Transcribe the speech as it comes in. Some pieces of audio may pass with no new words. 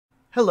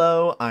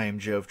Hello, I'm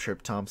Jove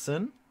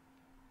Tripp-Thompson,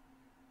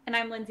 And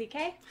I'm Lyndsey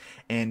K.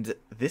 and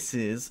this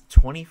is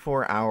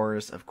 24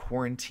 Hours of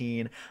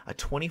Quarantine, a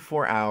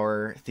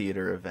 24-hour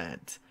theater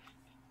event.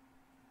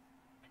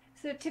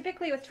 So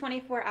typically with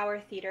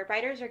 24-hour theater,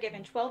 writers are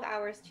given 12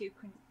 hours to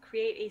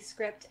create a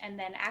script, and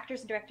then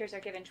actors and directors are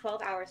given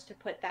 12 hours to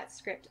put that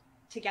script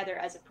together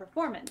as a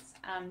performance.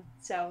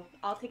 So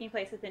all taking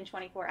place within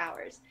 24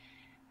 hours.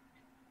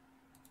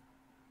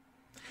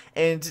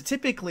 And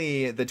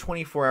typically, the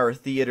 24-hour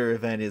theater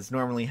event is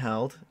normally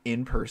held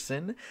in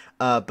person,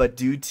 but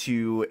due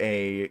to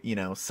a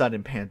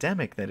sudden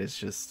pandemic that is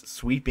just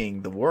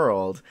sweeping the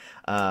world,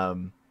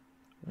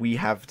 we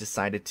have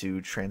decided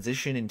to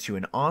transition into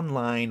an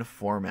online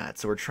format.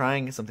 So we're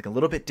trying something a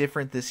little bit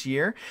different this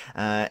year.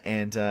 Well,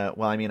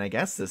 I mean, I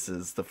guess this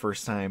is the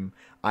first time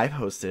I've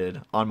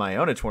hosted on my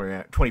own a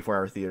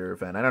 24-hour theater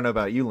event. I don't know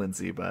about you,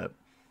 Lyndsey, but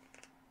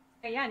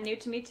Yeah, new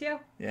to me too.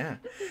 yeah.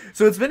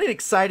 So it's been an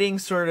exciting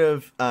sort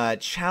of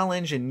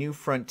challenge and new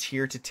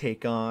frontier to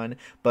take on,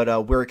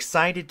 but we're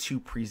excited to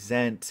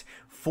present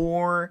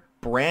four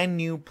brand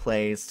new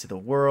plays to the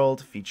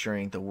world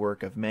featuring the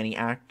work of many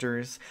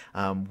actors.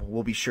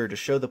 We'll be sure to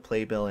show the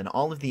playbill, and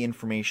all of the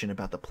information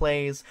about the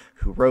plays,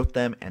 who wrote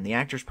them, and the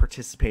actors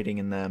participating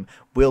in them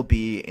will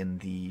be in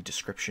the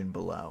description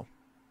below.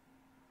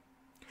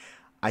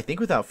 I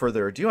think without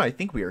further ado, I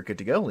think we are good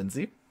to go,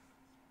 Lyndsey.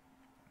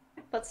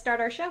 Let's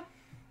start our show.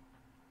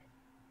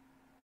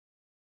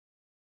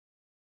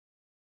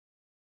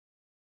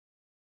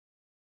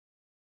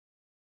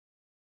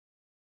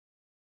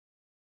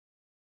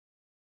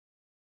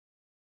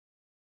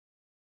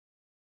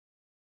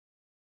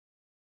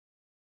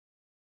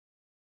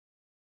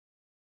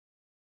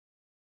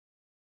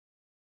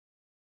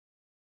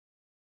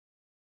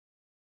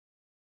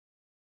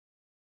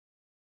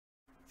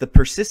 The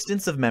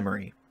Persistence of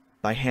Memory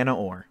by Hannah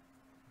Orr.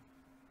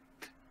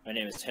 My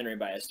name is Henry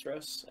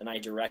Ballesteros, and I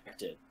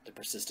directed The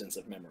Persistence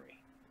of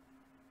Memory.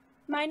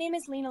 My name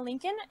is Lena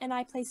Lincoln, and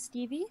I play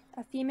Stevie,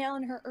 a female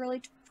in her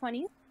early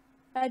 20s,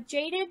 a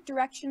jaded,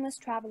 directionless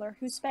traveler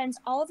who spends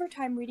all of her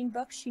time reading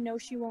books she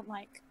knows she won't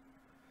like.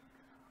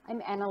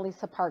 I'm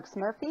Annelise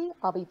Murphy.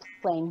 I'll be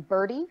playing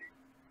Bertie,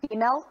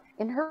 female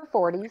in her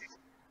 40s,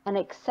 an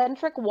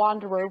eccentric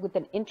wanderer with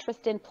an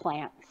interest in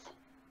plants.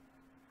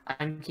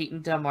 I'm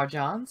Keaton Delmar,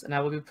 and I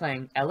will be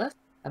playing Ellis,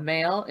 a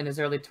male in his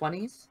early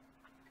 20s,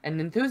 an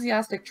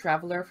enthusiastic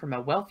traveler from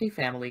a wealthy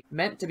family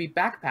meant to be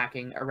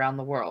backpacking around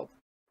the world.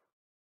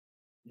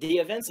 The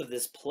events of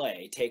this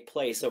play take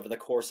place over the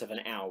course of an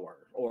hour,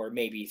 or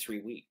maybe 3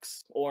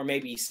 weeks, or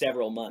maybe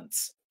several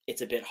months.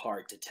 It's a bit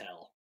hard to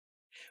tell.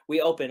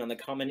 We open on the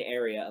common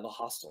area of a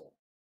hostel.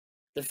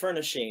 The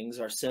furnishings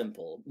are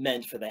simple,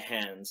 meant for the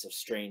hands of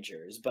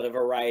strangers, but a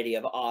variety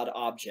of odd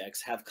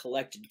objects have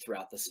collected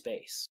throughout the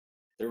space,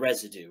 the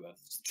residue of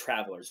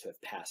travelers who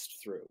have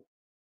passed through.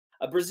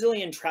 A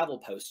Brazilian travel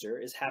poster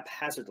is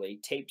haphazardly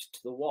taped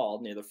to the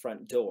wall near the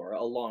front door,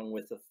 along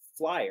with a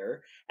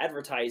flyer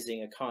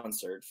advertising a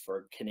concert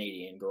for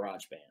Canadian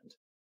garage band.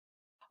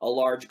 A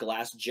large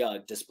glass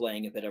jug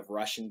displaying a bit of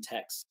Russian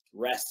text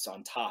rests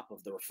on top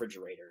of the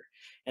refrigerator,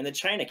 and the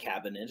china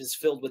cabinet is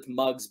filled with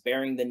mugs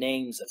bearing the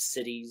names of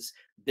cities,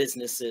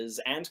 businesses,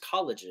 and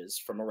colleges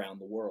from around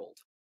the world.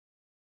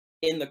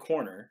 In the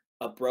corner,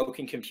 a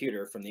broken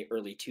computer from the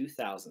early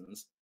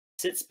 2000s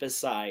sits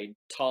beside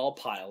tall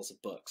piles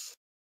of books.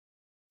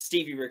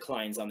 Stevie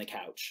reclines on the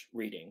couch,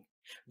 reading.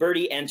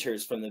 Bertie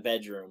enters from the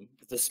bedroom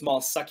with a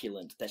small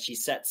succulent that she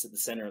sets at the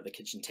center of the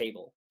kitchen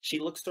table. She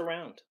looks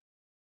around.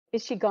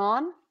 Is she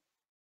gone?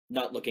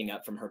 Not looking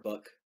up from her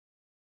book.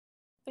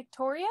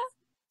 Victoria?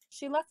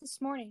 She left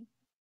this morning.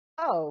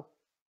 Oh,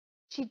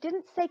 she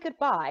didn't say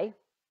goodbye.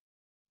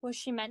 Was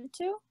she meant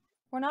to?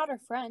 We're not her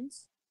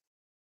friends.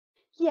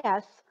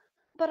 Yes,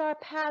 but our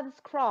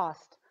paths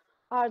crossed.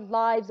 Our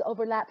lives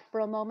overlapped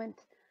for a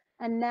moment,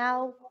 and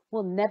now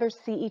we'll never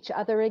see each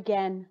other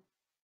again.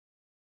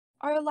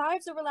 Our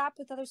lives overlap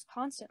with others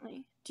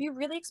constantly. Do you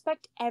really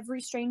expect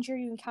every stranger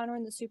you encounter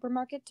in the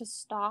supermarket to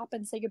stop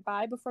and say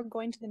goodbye before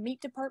going to the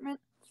meat department?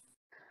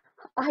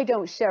 I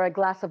don't share a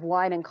glass of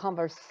wine and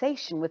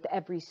conversation with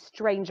every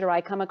stranger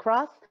I come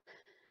across,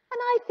 and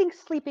I think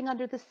sleeping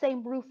under the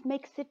same roof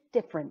makes it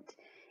different.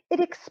 It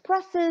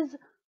expresses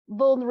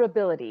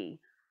vulnerability,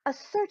 a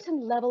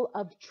certain level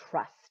of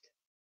trust.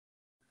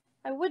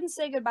 I wouldn't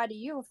say goodbye to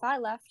you if I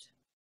left.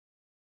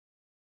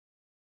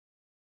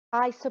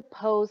 I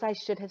suppose I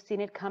should have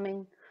seen it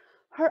coming.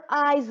 Her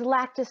eyes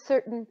lacked a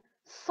certain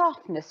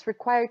softness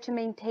required to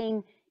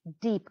maintain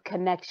deep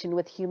connection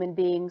with human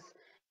beings.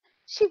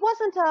 She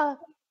wasn't a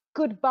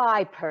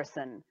goodbye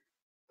person.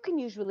 You can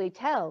usually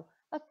tell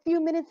a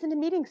few minutes into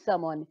meeting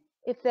someone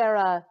if they're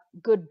a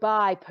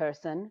goodbye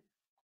person.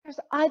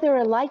 There's either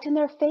a light in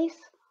their face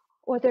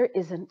or there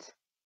isn't.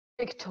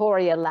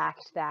 Victoria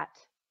lacked that.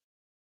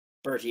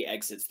 Bertie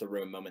exits the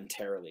room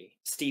momentarily.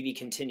 Stevie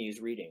continues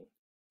reading.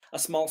 A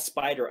small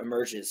spider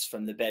emerges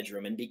from the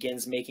bedroom and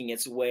begins making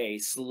its way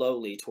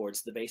slowly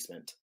towards the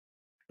basement.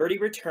 Bertie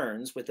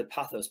returns with the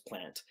pothos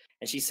plant,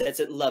 and she sets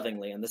it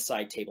lovingly on the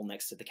side table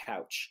next to the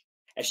couch.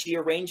 As she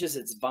arranges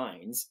its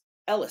vines,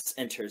 Ellis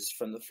enters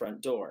from the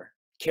front door,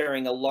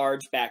 carrying a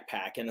large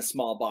backpack and a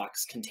small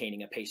box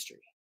containing a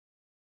pastry.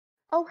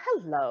 Oh,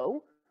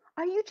 hello.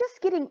 Are you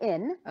just getting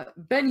in?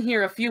 Been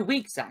here a few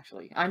weeks,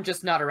 actually. I'm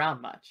just not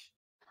around much.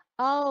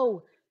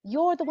 Oh,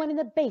 you're the one in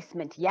the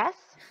basement, yes?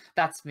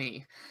 That's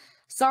me.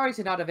 Sorry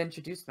to not have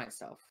introduced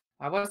myself.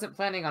 I wasn't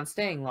planning on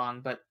staying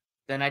long, but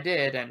then I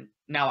did, and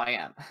now I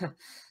am.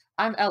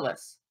 I'm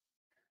Ellis.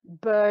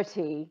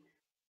 Bertie,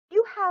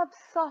 you have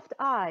soft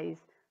eyes.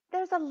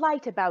 There's a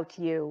light about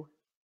you.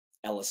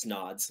 Ellis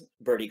nods.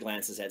 Bertie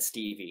glances at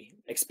Stevie,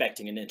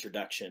 expecting an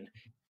introduction.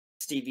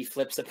 Stevie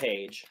flips a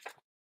page,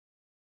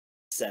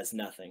 says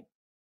nothing.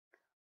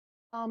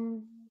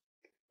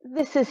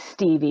 This is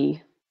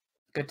Stevie.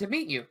 Good to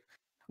meet you.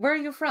 Where are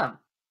you from?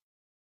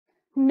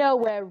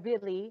 Nowhere,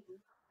 really.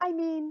 I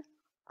mean,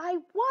 I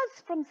was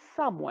from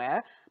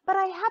somewhere, but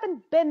I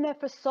haven't been there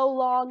for so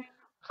long,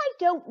 I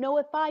don't know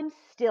if I'm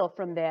still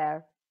from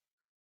there.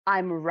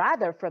 I'm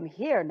rather from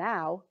here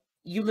now.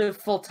 You live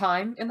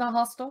full-time in the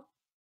hostel?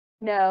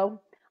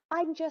 No,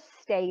 I'm just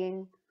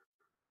staying.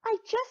 I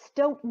just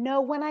don't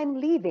know when I'm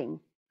leaving.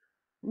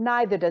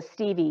 Neither does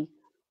Stevie.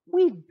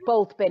 We've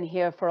both been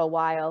here for a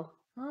while.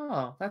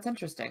 Oh, that's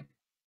interesting.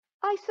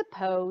 I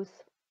suppose.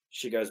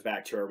 She goes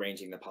back to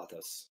arranging the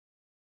pothos.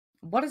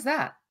 What is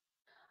that?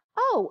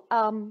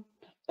 Oh,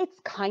 it's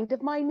kind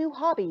of my new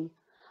hobby.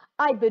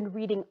 I've been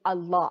reading a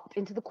lot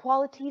into the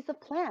qualities of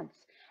plants,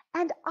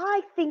 and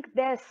I think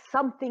there's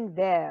something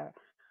there,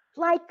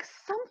 like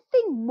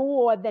something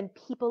more than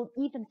people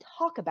even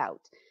talk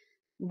about.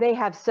 They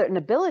have certain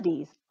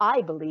abilities,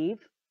 I believe.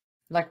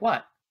 Like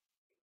what?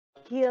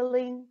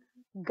 Healing,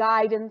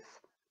 guidance,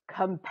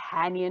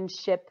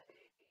 companionship.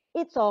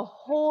 It's a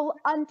whole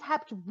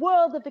untapped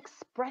world of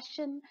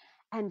expression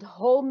and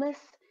wholeness.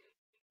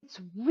 It's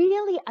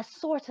really a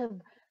sort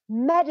of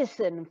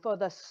medicine for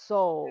the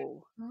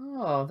soul.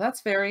 Oh,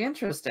 that's very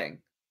interesting.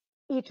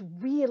 It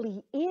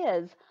really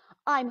is.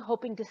 I'm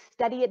hoping to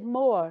study it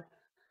more.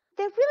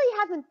 There really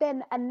hasn't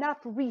been enough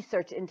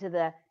research into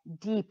the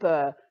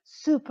deeper,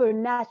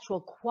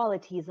 supernatural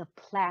qualities of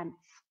plants.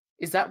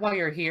 Is that why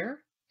you're here?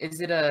 Is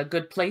it a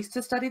good place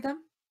to study them?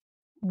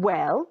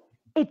 Well,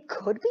 it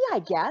could be, I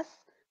guess.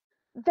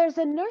 There's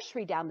a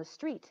nursery down the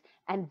street,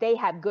 and they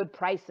have good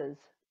prices.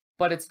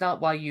 But it's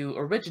not why you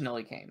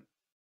originally came.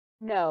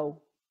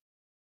 No.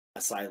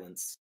 A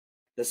silence.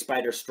 The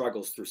spider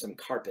struggles through some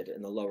carpet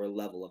in the lower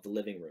level of the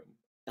living room.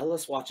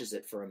 Ellis watches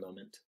it for a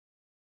moment.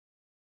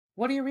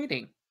 What are you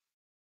reading?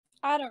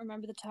 I don't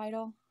remember the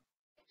title.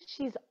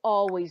 She's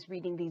always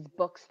reading these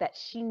books that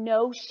she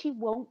knows she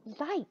won't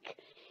like.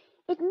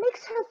 It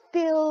makes her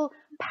feel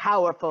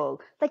powerful,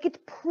 like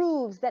it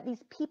proves that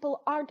these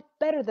people aren't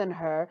better than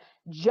her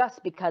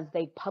just because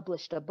they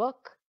published a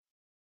book.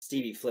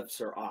 Stevie flips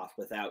her off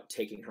without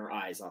taking her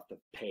eyes off the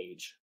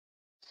page.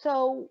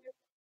 So,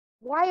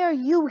 why are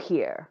you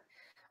here?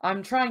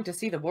 I'm trying to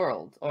see the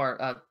world,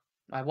 or,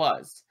 I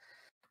was.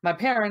 My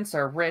parents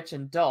are rich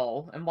and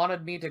dull, and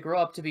wanted me to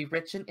grow up to be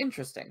rich and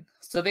interesting,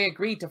 so they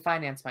agreed to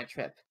finance my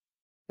trip.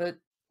 But,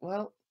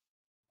 well,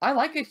 I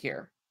like it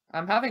here.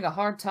 I'm having a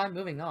hard time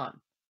moving on.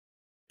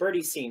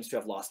 Bertie seems to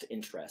have lost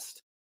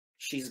interest.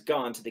 She's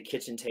gone to the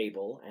kitchen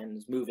table and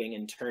is moving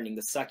and turning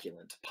the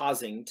succulent,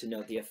 pausing to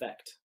note the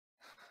effect.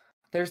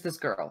 There's this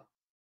girl.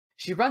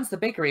 She runs the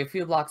bakery a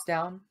few blocks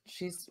down.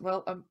 She's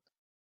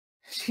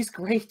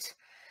great.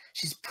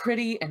 She's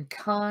pretty and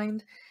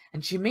kind,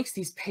 and she makes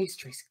these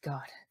pastries.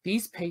 God,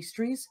 these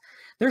pastries,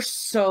 they're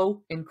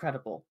so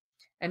incredible.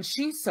 And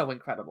she's so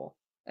incredible.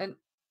 And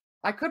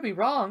I could be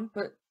wrong,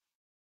 but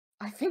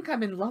I think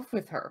I'm in love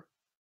with her.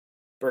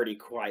 Bertie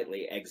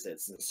quietly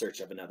exits in search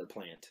of another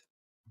plant.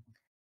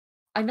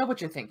 I know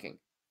what you're thinking.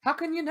 How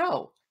can you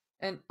know?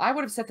 And I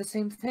would have said the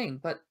same thing,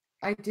 but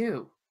I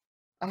do.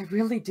 I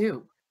really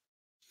do.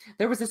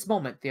 There was this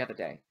moment the other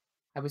day.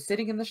 I was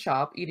sitting in the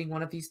shop eating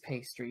one of these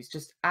pastries,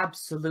 just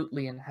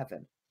absolutely in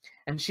heaven.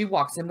 And she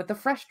walks in with a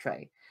fresh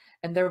tray,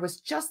 and there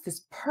was just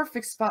this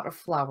perfect spot of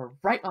flour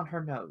right on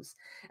her nose,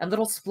 and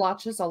little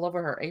splotches all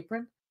over her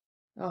apron.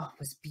 Oh, it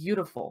was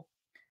beautiful.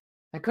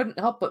 I couldn't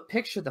help but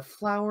picture the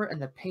flour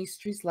and the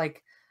pastries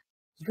like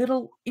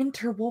little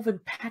interwoven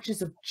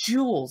patches of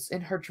jewels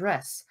in her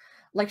dress,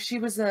 like she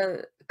was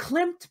a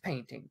Klimt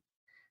painting,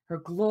 her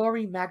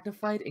glory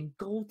magnified in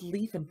gold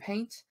leaf and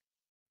paint.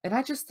 And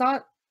I just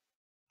thought,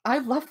 I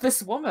love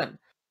this woman.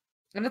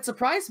 And it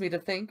surprised me to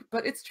think,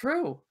 but it's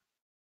true.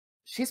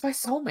 She's my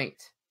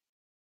soulmate.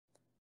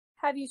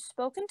 Have you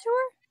spoken to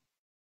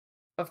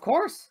her? Of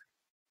course.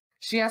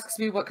 She asks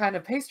me what kind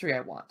of pastry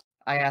I want.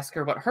 I ask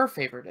her what her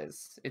favorite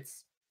is.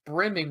 It's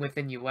brimming with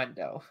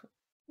innuendo.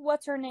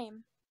 What's her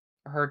name?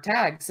 Her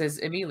tag says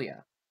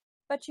Emilia.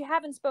 But you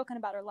haven't spoken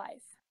about her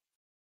life.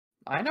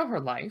 I know her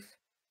life.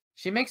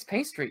 She makes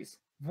pastries.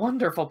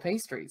 Wonderful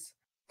pastries.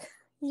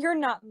 You're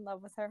not in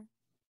love with her.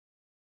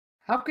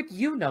 How could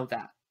you know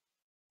that?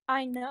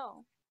 I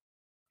know.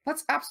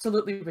 That's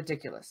absolutely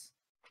ridiculous.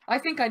 I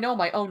think I know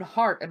my own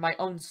heart and my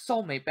own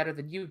soulmate better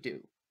than you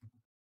do.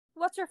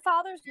 What's her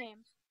father's name?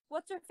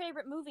 What's her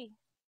favorite movie?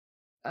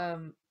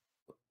 Um,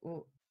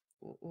 w-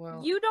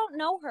 well, You don't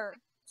know her,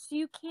 so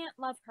you can't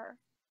love her,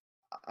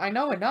 I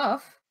know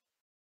enough.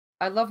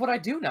 I love what I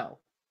do know.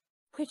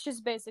 which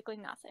is basically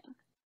nothing.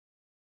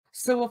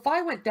 So if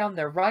I went down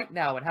there right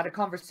now and had a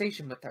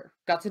conversation with her,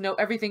 got to know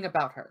everything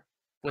about her,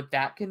 would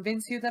that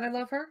convince you that I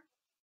love her?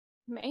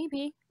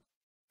 Maybe.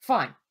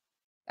 Fine.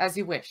 As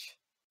you wish.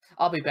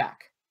 I'll be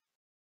back.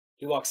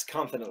 He walks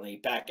confidently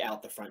back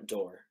out the front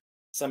door.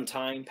 Some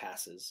time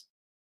passes.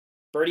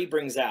 Bertie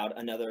brings out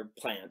another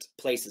plant,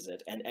 places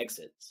it, and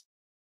exits.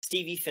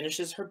 Stevie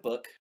finishes her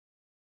book,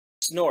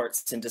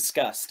 snorts in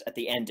disgust at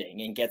the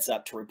ending, and gets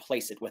up to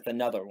replace it with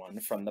another one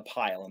from the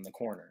pile in the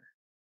corner.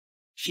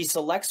 She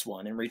selects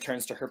one and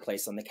returns to her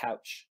place on the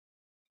couch.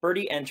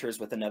 Bertie enters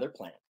with another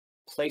plant,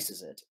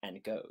 places it,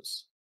 and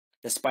goes.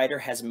 The spider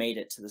has made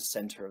it to the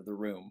center of the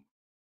room.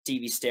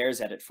 Stevie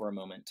stares at it for a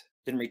moment,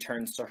 then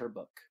returns to her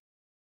book.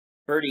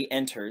 Bertie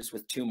enters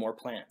with two more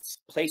plants,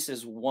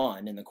 places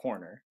one in the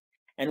corner,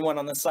 and one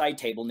on the side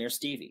table near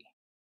Stevie.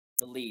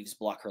 The leaves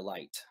block her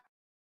light.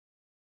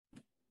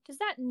 Does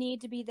that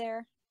need to be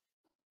there?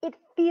 It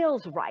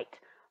feels right,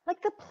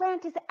 like the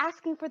plant is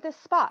asking for this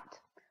spot.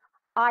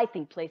 I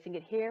think placing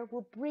it here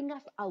will bring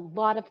us a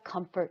lot of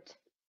comfort.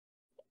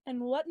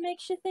 And what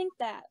makes you think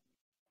that?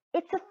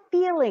 It's a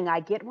feeling I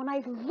get when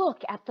I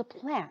look at the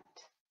plant.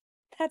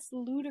 That's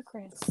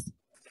ludicrous.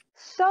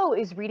 So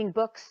is reading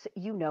books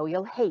you know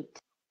you'll hate.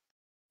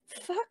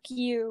 Fuck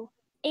you.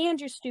 And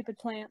your stupid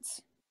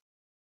plants.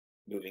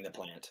 Moving the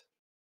plant.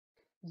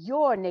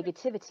 Your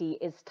negativity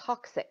is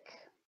toxic.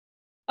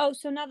 Oh,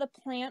 so now the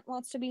plant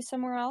wants to be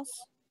somewhere else?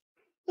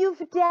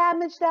 You've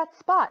damaged that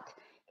spot.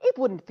 It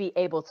wouldn't be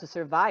able to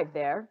survive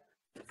there.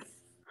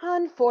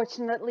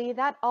 Unfortunately,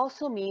 that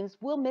also means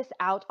we'll miss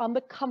out on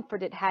the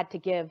comfort it had to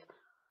give.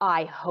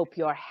 I hope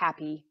you're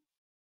happy.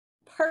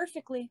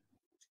 Perfectly.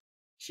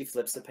 She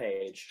flips the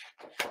page.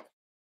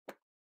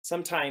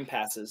 Some time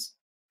passes.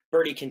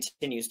 Bertie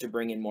continues to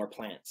bring in more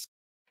plants.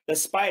 The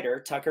spider,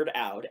 tuckered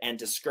out and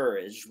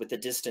discouraged with the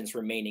distance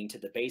remaining to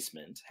the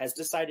basement, has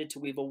decided to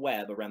weave a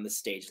web around the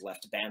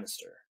stage-left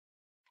banister.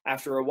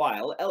 After a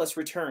while, Ellis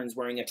returns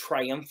wearing a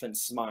triumphant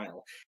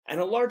smile and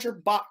a larger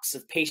box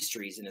of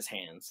pastries in his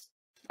hands.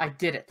 I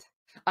did it.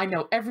 I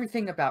know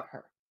everything about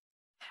her.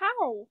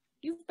 How?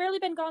 You've barely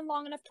been gone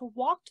long enough to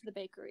walk to the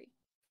bakery.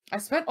 I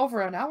spent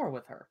over an hour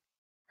with her.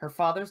 Her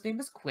father's name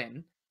is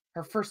Quinn.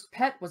 Her first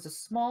pet was a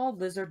small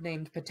lizard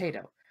named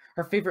Potato.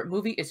 Her favorite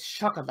movie is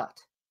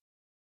Chocolat.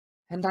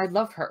 And I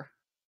love her.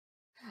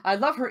 I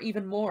love her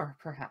even more,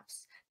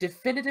 perhaps.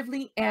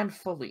 Definitively and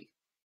fully.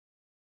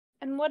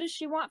 And what does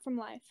she want from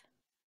life?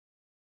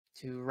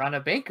 To run a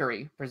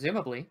bakery,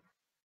 presumably.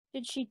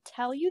 Did she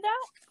tell you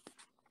that?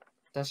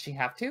 Does she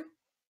have to?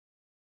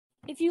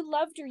 If you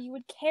loved her, you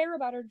would care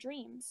about her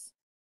dreams.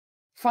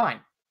 Fine.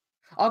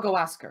 I'll go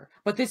ask her.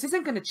 But this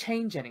isn't going to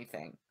change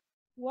anything.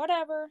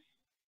 Whatever.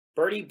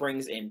 Bertie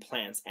brings in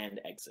plants and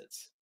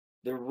exits.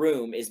 The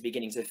room is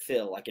beginning to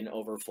fill like an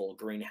overfull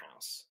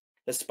greenhouse.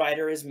 The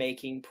spider is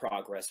making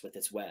progress with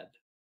its web.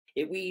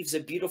 It weaves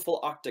a beautiful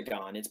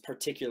octagon it's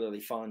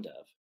particularly fond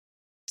of.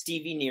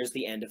 Stevie nears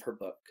the end of her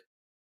book.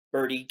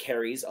 Bertie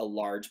carries a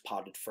large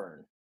potted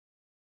fern.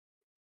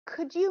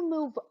 Could you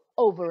move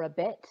over a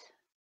bit?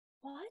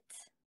 What?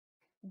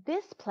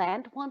 This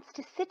plant wants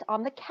to sit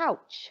on the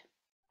couch.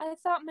 I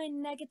thought my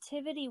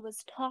negativity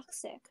was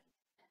toxic.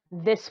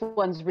 This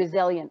one's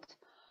resilient.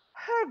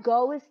 Her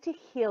goal is to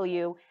heal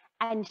you,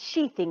 and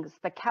she thinks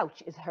the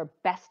couch is her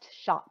best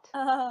shot.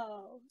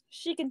 Oh,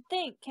 she can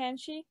think, can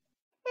she?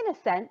 In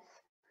a sense,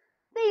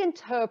 they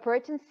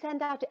interpret and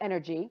send out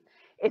energy.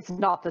 It's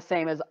not the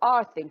same as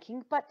our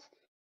thinking, but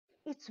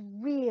it's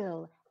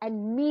real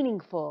and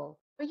meaningful.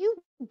 Are you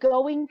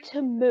going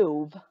to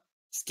move?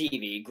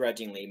 Stevie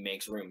grudgingly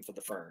makes room for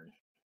the fern.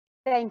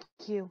 Thank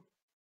you.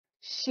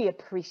 She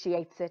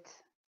appreciates it.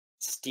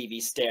 Stevie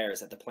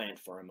stares at the plant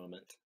for a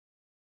moment.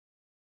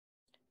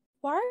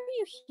 Why are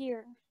you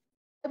here?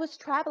 I was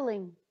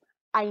traveling.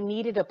 I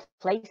needed a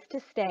place to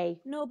stay.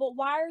 No, but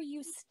why are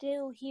you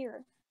still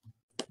here?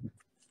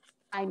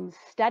 I'm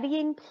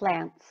studying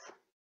plants.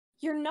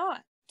 You're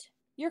not.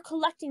 You're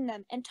collecting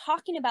them and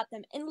talking about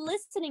them and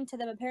listening to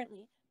them,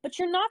 apparently. But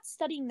you're not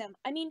studying them.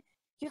 I mean,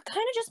 you're kind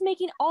of just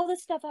making all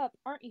this stuff up,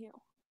 aren't you?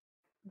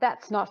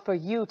 That's not for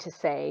you to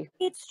say.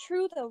 It's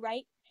true, though,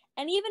 right?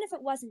 And even if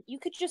it wasn't, you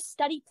could just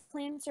study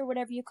plants or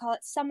whatever you call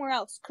it somewhere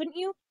else, couldn't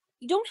you?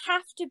 You don't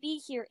have to be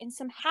here in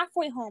some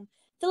halfway home,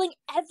 filling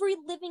every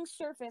living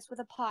surface with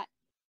a pot.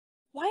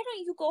 Why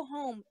don't you go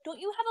home? Don't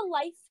you have a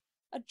life?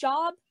 A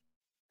job?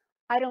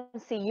 I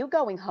don't see you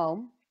going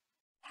home.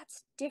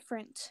 That's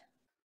different.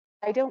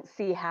 I don't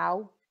see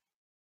how.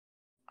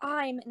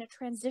 I'm in a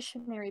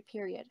transitionary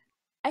period.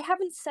 I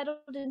haven't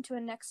settled into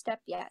a next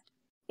step yet.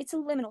 It's a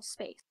liminal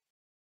space.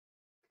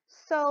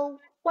 So,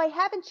 why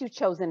haven't you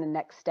chosen a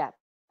next step?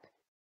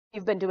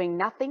 You've been doing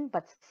nothing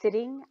but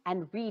sitting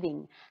and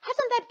reading.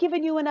 Hasn't that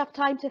given you enough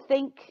time to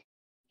think?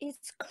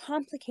 It's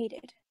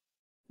complicated.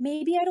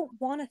 Maybe I don't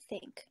want to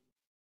think.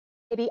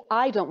 Maybe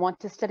I don't want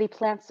to study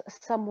plants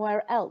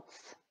somewhere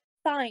else.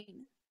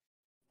 Fine.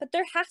 But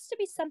there has to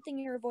be something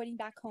you're avoiding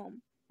back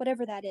home,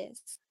 whatever that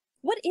is.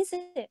 What is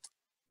it?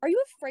 Are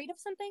you afraid of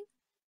something?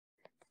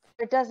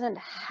 There doesn't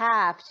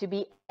have to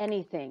be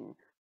anything.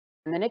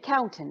 I'm an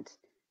accountant.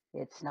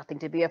 It's nothing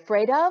to be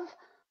afraid of.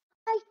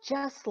 I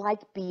just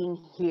like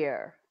being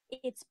here.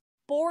 It's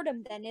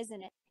boredom then,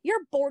 isn't it?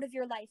 You're bored of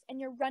your life and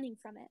you're running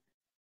from it.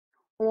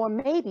 Or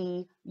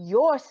maybe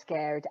you're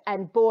scared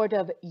and bored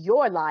of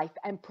your life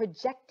and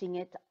projecting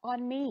it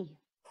on me.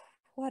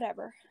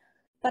 Whatever.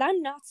 But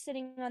I'm not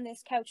sitting on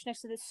this couch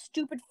next to this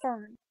stupid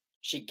fern.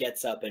 She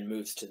gets up and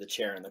moves to the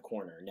chair in the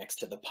corner next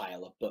to the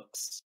pile of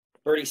books.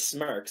 Bertie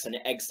smirks and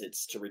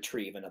exits to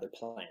retrieve another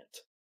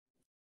plant.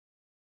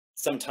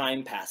 Some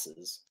time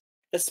passes.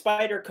 The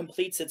spider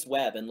completes its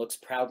web and looks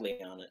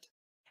proudly on it.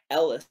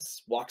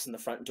 Ellis walks in the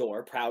front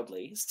door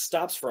proudly,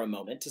 stops for a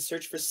moment to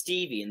search for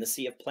Stevie in the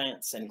sea of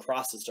plants, and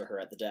crosses to her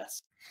at the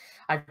desk.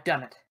 I've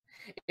done it.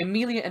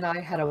 Amelia and I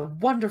had a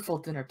wonderful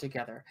dinner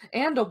together,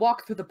 and a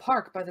walk through the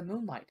park by the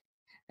moonlight.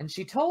 And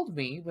she told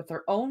me, with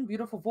her own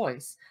beautiful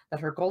voice,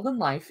 that her golden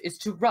life is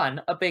to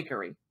run a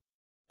bakery.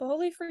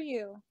 Bully for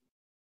you.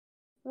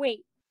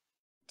 Wait,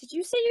 did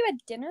you say you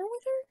had dinner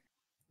with her?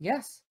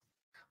 Yes.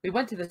 We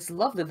went to this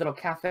lovely little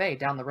cafe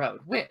down the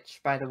road,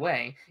 which, by the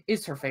way,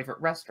 is her favorite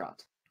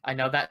restaurant. I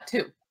know that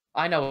too.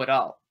 I know it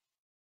all.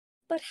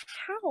 But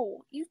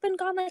how? You've been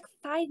gone like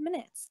 5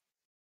 minutes.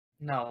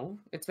 No,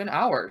 it's been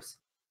hours.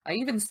 I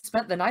even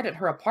spent the night at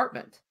her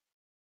apartment.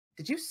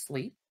 Did you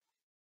sleep?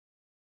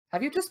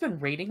 Have you just been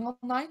reading all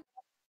night?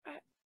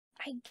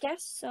 I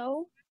guess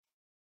so.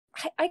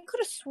 I could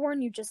have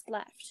sworn you just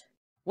left.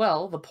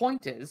 Well, the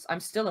point is, I'm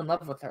still in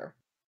love with her.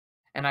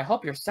 And I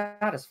hope you're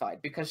satisfied,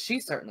 because she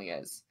certainly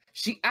is.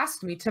 She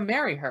asked me to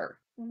marry her.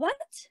 What?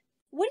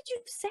 What did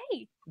you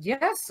say?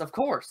 Yes, of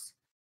course.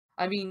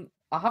 I mean,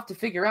 I'll have to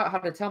figure out how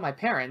to tell my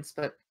parents,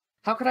 but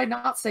how could I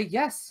not say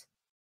yes?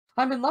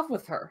 I'm in love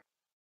with her.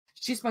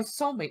 She's my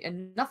soulmate,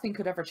 and nothing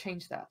could ever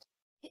change that.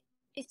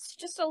 It's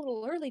just a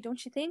little early,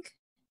 don't you think?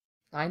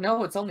 I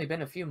know it's only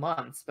been a few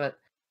months, but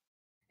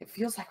it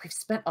feels like we've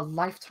spent a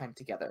lifetime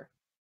together.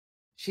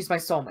 She's my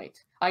soulmate.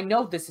 I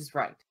know this is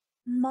right.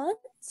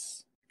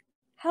 Months?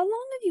 How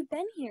long have you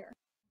been here?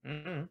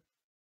 Mm-mm.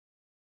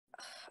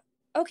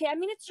 Okay, I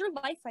mean, it's your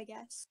life, I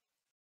guess.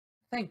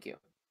 Thank you.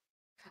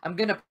 I'm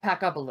gonna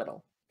pack up a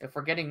little. If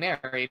we're getting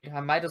married,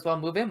 I might as well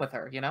move in with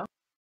her, you know?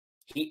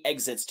 He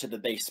exits to the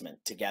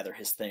basement to gather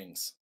his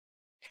things.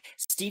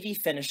 Stevie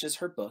finishes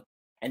her book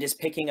and is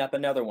picking up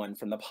another one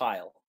from the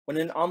pile when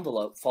an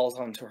envelope falls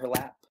onto her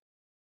lap.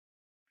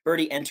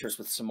 Bertie enters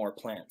with some more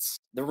plants.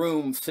 The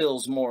room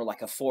feels more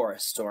like a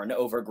forest or an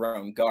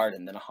overgrown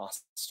garden than a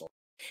hostel.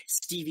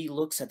 Stevie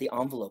looks at the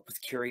envelope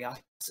with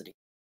curiosity,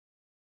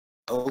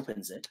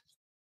 opens it,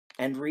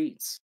 and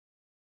reads.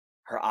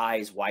 Her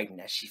eyes widen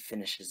as she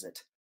finishes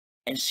it,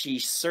 and she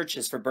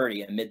searches for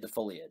Bertie amid the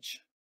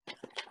foliage.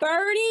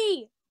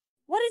 Bertie!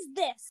 What is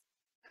this?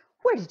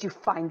 Where did you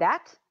find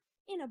that?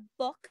 In a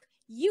book.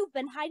 You've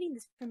been hiding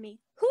this from me.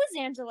 Who is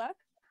Angela?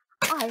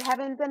 I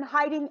haven't been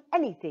hiding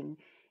anything.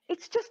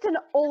 It's just an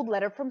old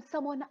letter from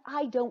someone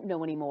I don't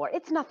know anymore.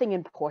 It's nothing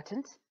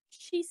important.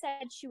 She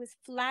said she was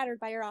flattered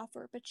by your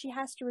offer, but she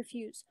has to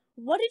refuse.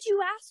 What did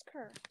you ask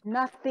her?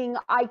 Nothing.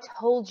 I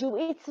told you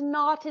it's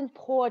not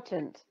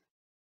important.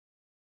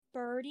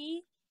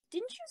 Bertie,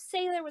 didn't you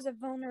say there was a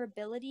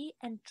vulnerability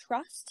and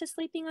trust to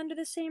sleeping under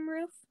the same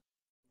roof?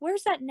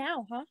 Where's that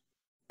now, huh?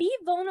 Be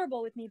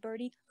vulnerable with me,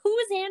 Bertie. Who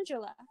is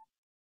Angela?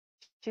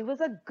 She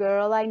was a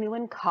girl I knew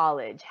in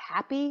college.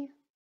 Happy?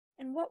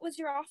 And what was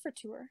your offer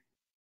to her?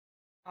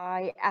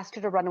 I asked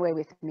her to run away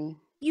with me.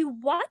 You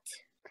what?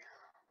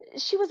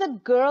 She was a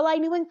girl I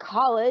knew in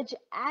college,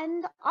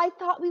 and I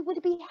thought we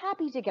would be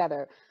happy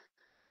together.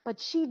 But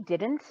she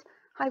didn't.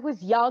 I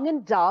was young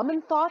and dumb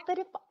and thought that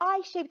if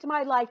I shaped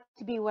my life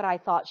to be what I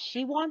thought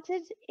she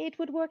wanted, it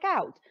would work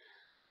out.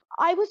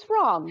 I was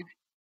wrong.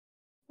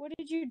 What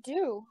did you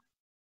do?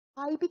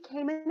 I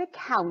became an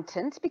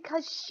accountant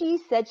because she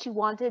said she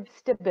wanted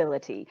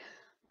stability,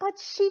 but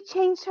she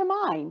changed her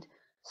mind.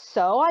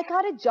 So I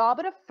got a job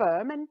at a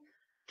firm and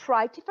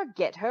tried to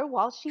forget her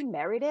while she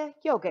married a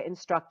yoga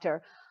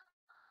instructor.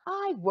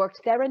 I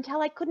worked there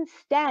until I couldn't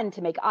stand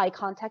to make eye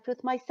contact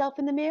with myself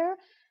in the mirror,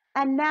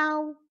 and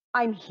now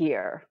I'm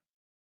here.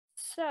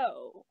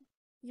 So,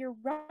 you're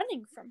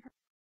running from her?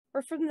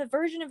 Or from the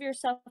version of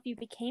yourself you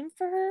became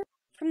for her?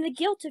 From the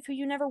guilt of who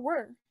you never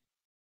were?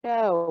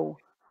 No,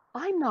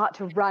 I'm not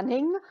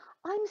running.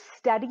 I'm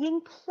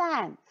studying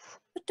plants.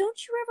 But don't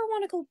you ever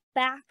want to go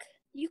back?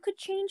 You could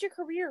change your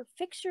career,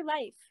 fix your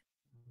life.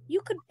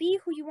 You could be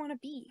who you want to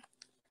be.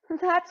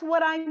 That's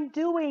what I'm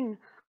doing.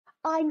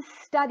 I'm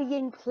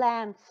studying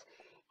plants.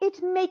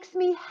 It makes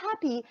me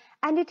happy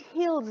and it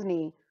heals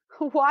me.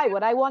 Why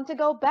would I want to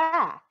go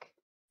back?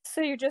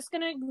 So you're just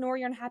going to ignore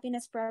your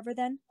unhappiness forever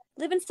then?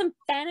 Live in some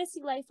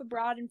fantasy life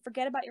abroad and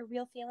forget about your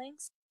real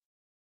feelings?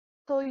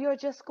 So you're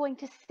just going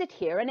to sit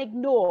here and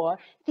ignore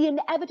the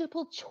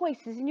inevitable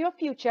choices in your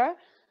future?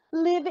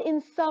 Live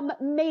in some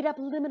made-up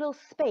liminal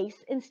space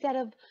instead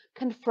of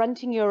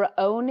confronting your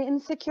own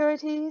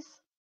insecurities?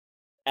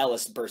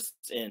 Ellis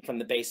bursts in from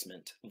the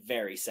basement,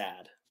 very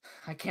sad.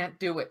 I can't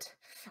do it.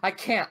 I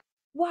can't.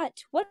 What?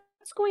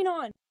 What's going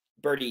on?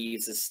 Bertie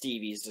uses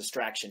Stevie's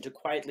distraction to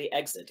quietly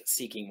exit,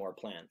 seeking more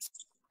plants.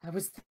 I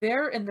was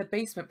there in the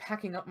basement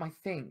packing up my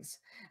things,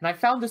 and I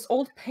found this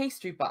old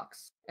pastry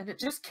box, and it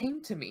just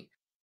came to me.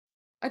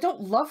 I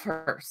don't love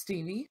her,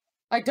 Stevie.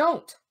 I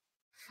don't.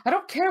 I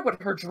don't care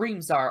what her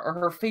dreams are or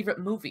her favorite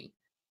movie.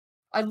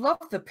 I love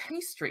the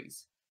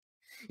pastries.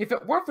 If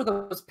it weren't for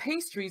those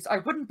pastries, I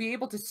wouldn't be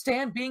able to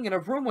stand being in a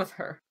room with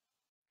her.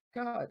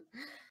 God,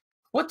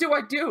 what do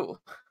I do?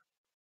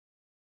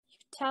 You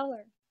tell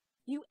her.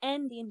 You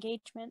end the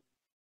engagement.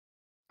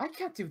 I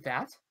can't do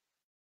that.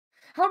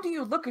 How do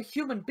you look a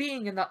human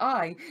being in the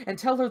eye and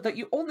tell her that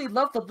you only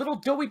love the little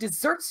doughy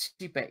desserts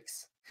she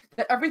bakes?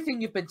 That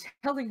everything you've been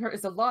telling her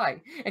is a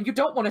lie, and you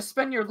don't want to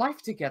spend your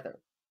life together?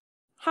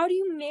 How do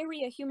you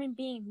marry a human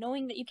being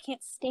knowing that you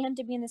can't stand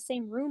to be in the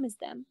same room as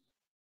them?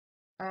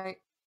 I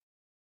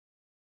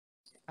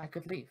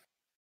could leave.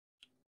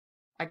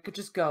 I could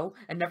just go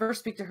and never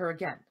speak to her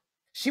again.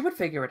 She would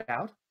figure it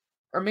out.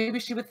 Or maybe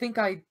she would think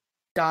I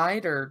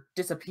died or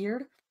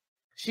disappeared.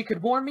 She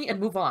could warn me and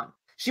move on.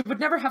 She would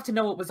never have to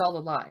know it was all a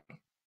lie.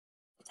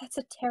 That's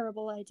a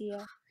terrible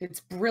idea.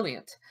 It's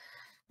brilliant.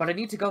 But I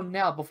need to go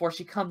now before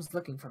she comes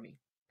looking for me.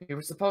 We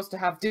were supposed to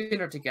have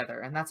dinner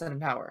together, and that's in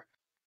an hour.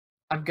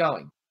 I'm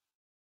going.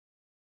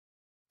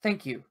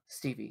 Thank you,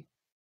 Stevie.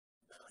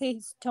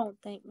 Please don't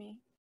thank me.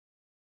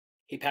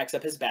 He packs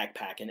up his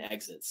backpack and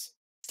exits.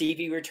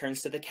 Stevie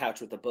returns to the couch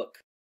with a book.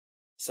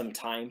 Some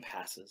time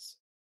passes.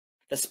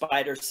 The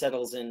spider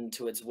settles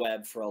into its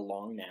web for a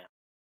long nap.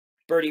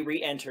 Bertie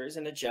re-enters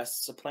and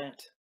adjusts a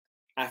plant.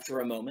 After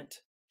a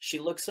moment, she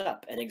looks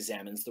up and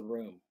examines the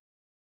room.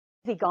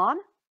 Is he gone?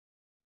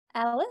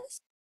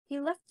 Alice? He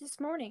left this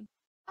morning.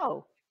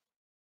 Oh.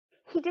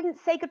 He didn't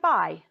say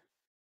goodbye.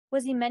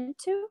 Was he meant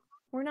to?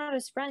 We're not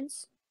his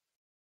friends.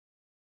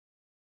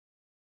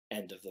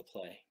 End of the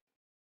play.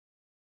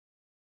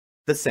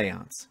 The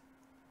Seance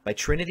by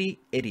Trinity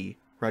Itty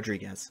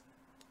Rodriguez.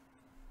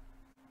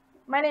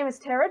 My name is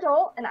Tara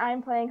Dole, and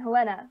I'm playing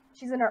Helena.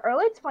 She's in her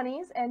early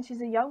 20s, and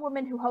she's a young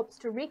woman who hopes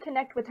to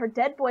reconnect with her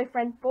dead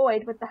boyfriend,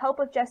 Boyd, with the help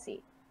of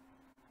Jessie.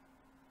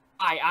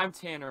 Hi, I'm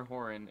Tanner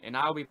Horan, and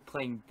I'll be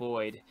playing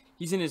Boyd.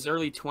 He's in his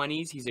early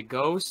 20s, he's a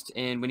ghost,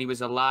 and when he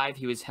was alive,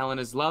 he was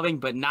Helena's loving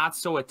but not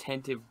so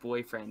attentive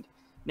boyfriend.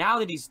 Now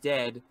that he's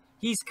dead,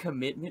 he's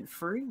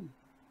commitment-free.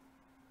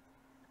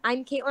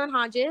 I'm Kateland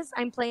Hodges.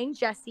 I'm playing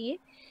Jessie.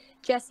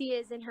 Jessie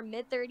is in her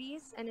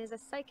mid-30s and is a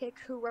psychic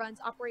who runs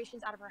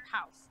operations out of her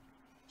house.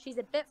 She's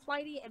a bit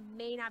flighty and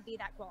may not be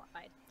that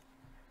qualified.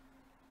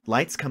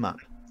 Lights come up.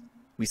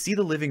 We see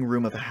the living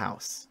room of a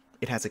house.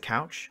 It has a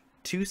couch,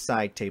 2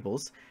 side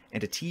tables,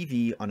 and a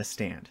TV on a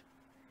stand.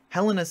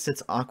 Helena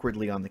sits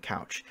awkwardly on the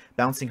couch,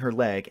 bouncing her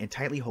leg and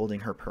tightly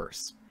holding her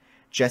purse.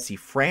 Jessie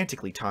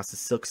frantically tosses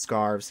silk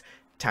scarves,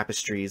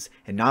 tapestries,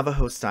 and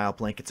Navajo-style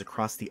blankets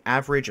across the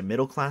average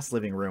middle-class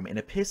living room in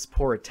a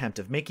piss-poor attempt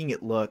of making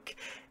it look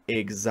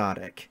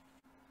exotic.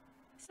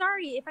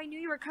 Sorry, if I knew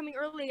you were coming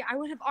early, I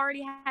would have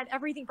already had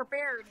everything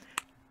prepared.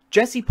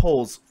 Jessie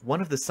pulls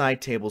one of the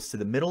side tables to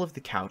the middle of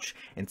the couch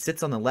and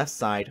sits on the left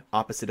side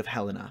opposite of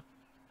Helena.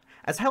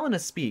 As Helena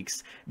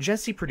speaks,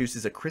 Jessie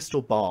produces a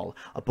crystal ball,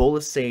 a bowl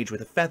of sage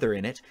with a feather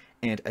in it,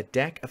 and a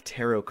deck of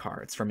tarot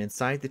cards from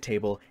inside the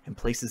table and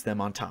places them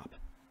on top.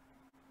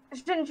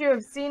 Shouldn't you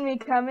have seen me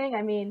coming?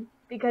 I mean,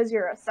 because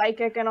you're a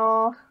psychic and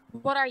all.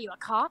 What are you, a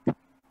cop?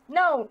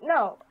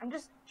 No, I'm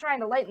just trying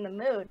to lighten the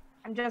mood.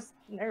 I'm just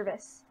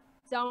nervous.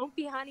 Don't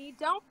be, honey,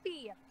 don't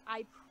be.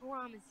 I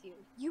promise you,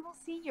 you will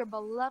see your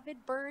beloved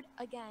bird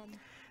again.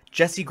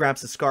 Jessie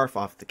grabs a scarf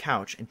off the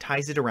couch and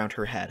ties it around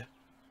her head.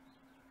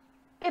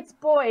 It's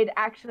Boyd,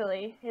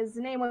 actually. His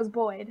name was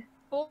Boyd.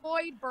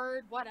 Boyd,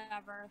 bird,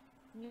 whatever.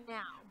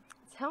 Now,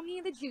 tell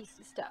me the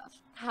juicy stuff.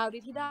 How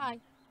did he die?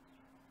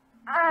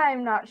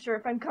 I'm not sure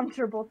if I'm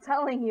comfortable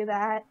telling you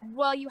that.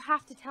 Well, you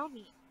have to tell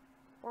me.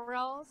 Or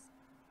else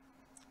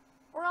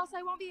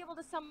I won't be able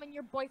to summon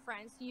your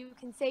boyfriend so you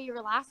can say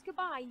your last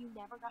goodbye you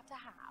never got to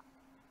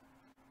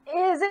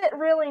have. Is it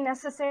really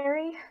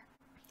necessary?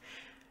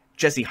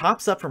 Jessie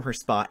hops up from her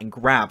spot and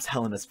grabs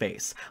Helena's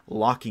face,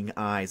 locking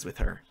eyes with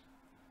her.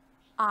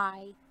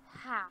 I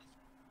have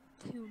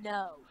to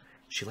know.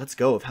 She lets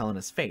go of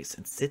Helena's face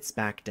and sits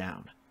back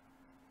down.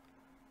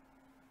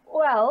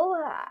 Well,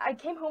 I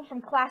came home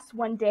from class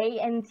one day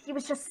and he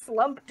was just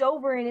slumped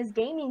over in his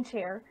gaming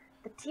chair.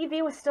 The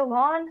TV was still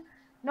on.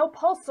 No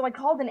pulse, so I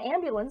called an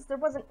ambulance. There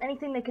wasn't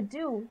anything they could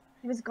do.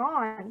 He was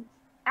gone.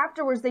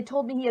 Afterwards, they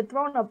told me he had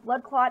thrown a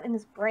blood clot in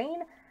his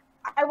brain.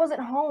 I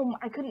wasn't home.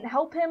 I couldn't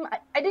help him. I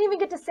didn't even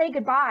get to say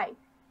goodbye.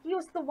 He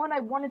was the one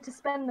I wanted to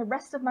spend the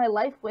rest of my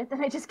life with,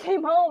 and I just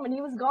came home and he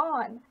was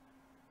gone.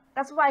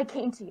 That's why I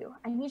came to you.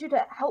 I need you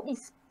to help me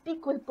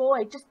speak with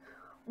Boyd just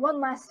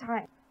one last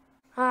time.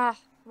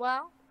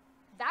 Well,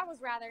 that was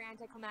rather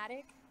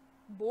anticlimactic.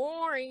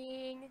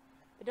 Boring.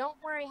 But don't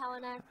worry,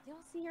 Helena.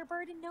 You'll see your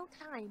bird in no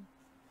time.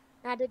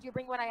 Now, did you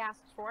bring what I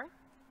asked for?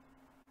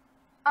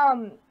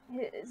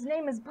 His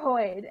name is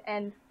Boyd,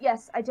 and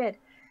yes, I did.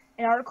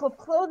 An article of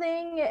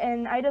clothing,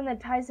 an item that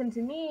ties him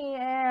to me,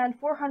 and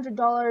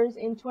 $400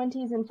 in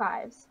 20s and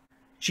 5s.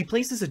 She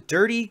places a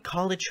dirty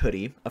college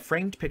hoodie, a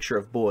framed picture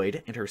of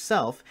Boyd and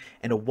herself,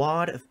 and a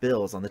wad of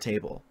bills on the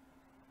table.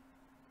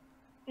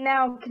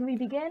 Now, can we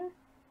begin?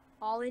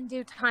 All in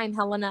due time,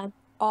 Helena.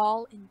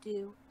 All in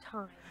due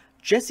time.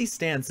 Jessie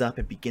stands up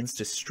and begins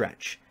to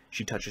stretch.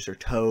 She touches her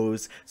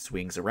toes,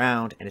 swings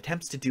around, and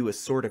attempts to do a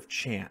sort of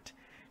chant.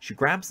 She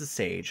grabs the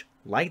sage,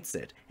 lights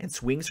it, and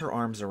swings her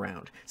arms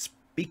around,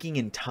 speaking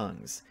in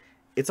tongues.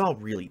 It's all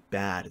really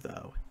bad,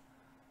 though.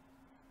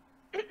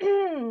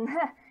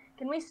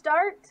 Can we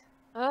start?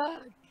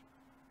 Ugh.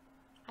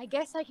 I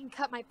guess I can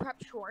cut my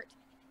prep short.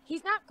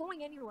 He's not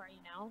going anywhere, you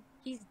know.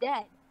 He's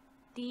dead.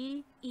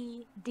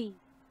 D-E-D.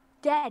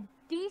 Dead.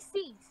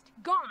 Deceased.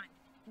 Gone.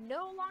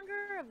 No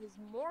longer of his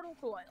mortal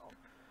toil.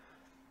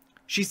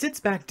 She sits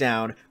back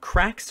down,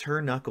 cracks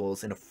her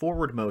knuckles in a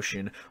forward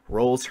motion,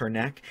 rolls her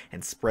neck,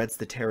 and spreads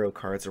the tarot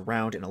cards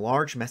around in a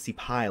large messy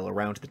pile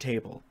around the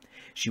table.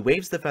 She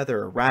waves the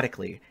feather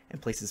erratically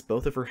and places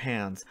both of her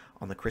hands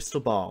on the crystal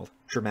ball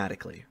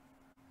dramatically.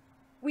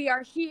 We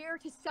are here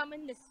to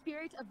summon the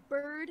spirit of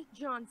Bird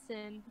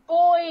Johnson.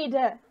 Boyd!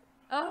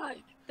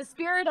 The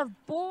spirit of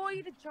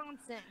Boyd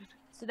Johnson,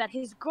 so that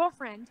his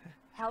girlfriend,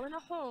 Helena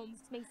Holmes,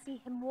 may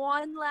see him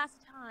one last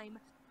time.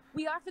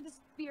 We offer the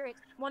spirit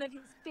one of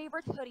his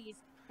favorite hoodies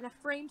and a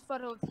framed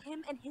photo of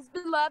him and his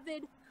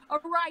beloved.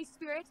 Arise,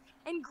 spirit,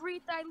 and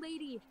greet thy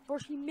lady, for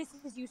she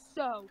misses you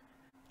so.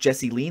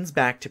 Jessie leans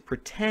back to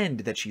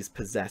pretend that she's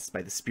possessed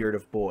by the spirit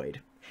of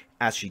Boyd.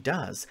 As she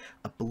does,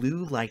 a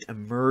blue light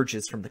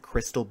emerges from the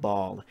crystal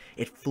ball.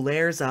 It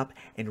flares up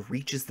and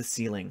reaches the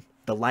ceiling.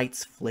 The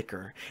lights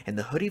flicker, and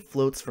the hoodie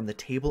floats from the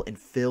table and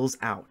fills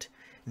out.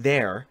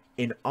 There,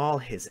 in all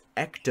his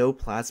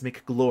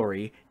ectoplasmic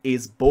glory,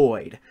 is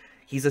Boyd.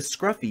 He's a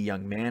scruffy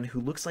young man who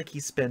looks like he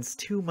spends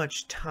too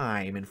much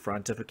time in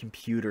front of a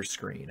computer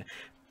screen.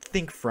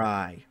 Think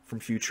Fry from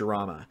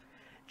Futurama.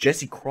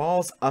 Jessie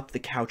crawls up the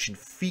couch in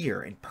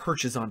fear and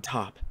perches on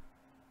top.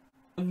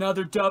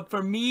 Another dub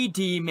for me,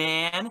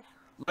 D-man.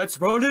 Let's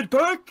run it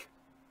back.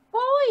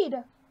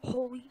 Boyd!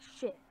 Holy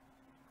shit.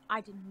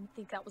 I didn't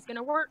think that was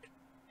gonna work.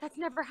 That's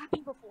never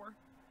happened before.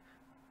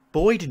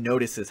 Boyd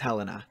notices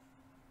Helena.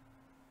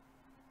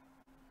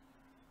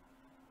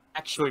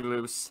 Actually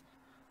loose.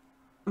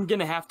 I'm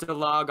gonna have to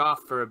log off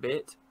for a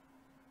bit.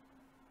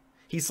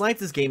 He slides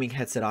his gaming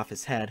headset off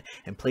his head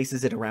and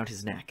places it around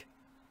his neck.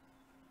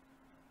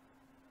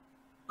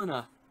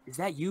 Helena, is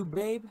that you,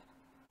 babe?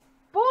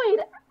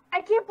 Boyd!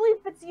 I can't believe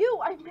it's you!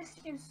 I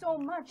missed you so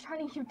much,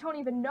 honey, you don't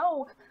even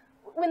know.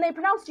 When they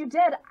pronounced you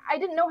dead, I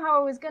didn't know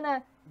how I was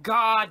gonna...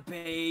 God,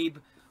 babe.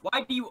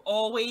 Why do you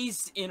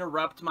always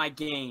interrupt my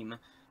game?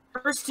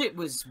 First it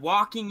was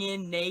walking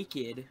in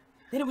naked,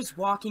 then it was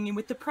walking in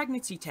with the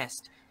pregnancy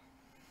test.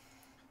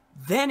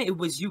 Then it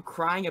was you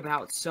crying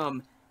about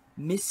some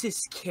Mrs.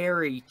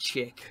 Carey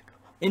chick.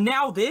 And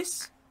now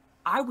this?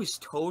 I was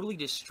totally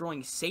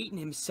destroying Satan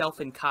himself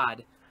in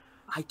COD.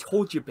 I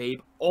told you, babe,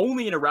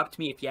 only interrupt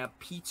me if you have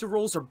pizza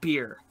rolls or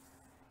beer.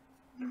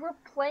 You were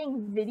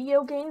playing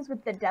video games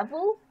with the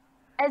devil?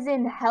 As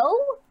in hell?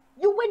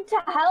 You went to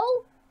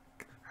hell?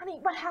 Honey,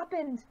 what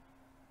happened?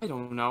 I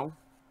don't know.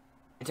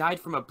 I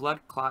died from a blood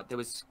clot that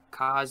was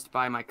caused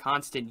by my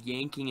constant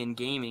yanking and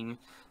gaming,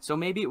 so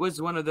maybe it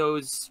was one of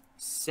those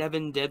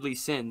 7 deadly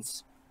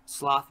sins.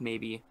 Sloth,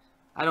 maybe.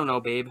 I don't know,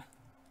 babe.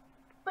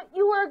 But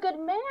you were a good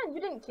man.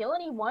 You didn't kill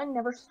anyone,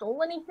 never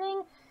stole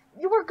anything.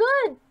 You were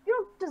good.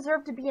 You don't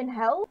deserve to be in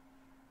hell.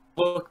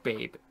 Look,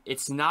 babe,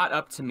 it's not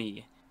up to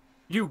me.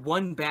 You do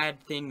one bad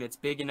thing that's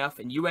big enough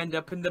and you end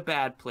up in the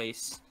bad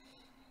place.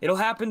 It'll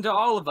happen to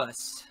all of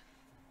us.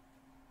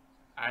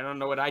 I don't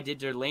know what I did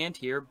to land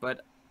here,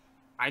 but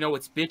I know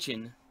it's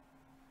bitchin'.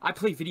 I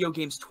play video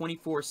games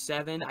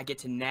 24/7, I get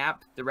to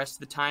nap the rest of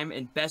the time,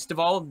 and best of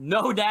all,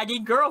 no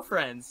nagging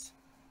girlfriends!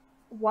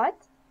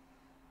 What?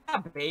 Yeah,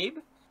 babe.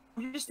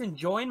 I'm just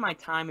enjoying my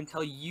time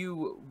until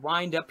you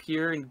wind up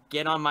here and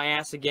get on my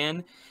ass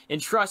again.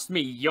 And trust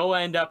me, you'll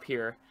end up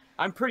here.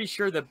 I'm pretty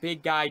sure the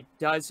big guy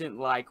doesn't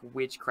like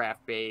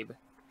witchcraft, babe.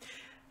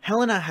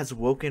 Helena has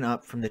woken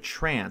up from the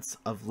trance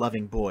of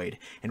loving Boyd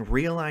and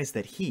realized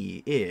that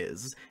he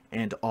is,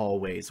 and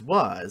always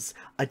was,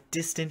 a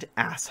distant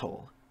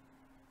asshole.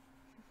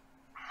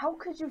 How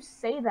could you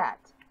say that?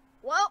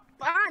 Well,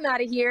 I'm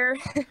out of here.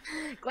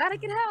 Glad I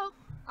could help.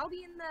 I'll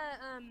be in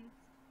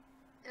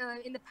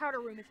the powder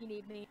room if you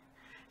need me.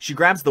 She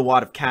grabs the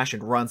wad of cash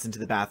and runs into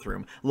the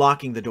bathroom,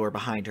 locking the door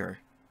behind her.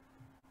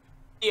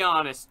 Be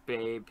honest,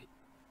 babe.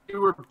 You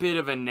were a bit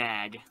of a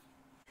nag.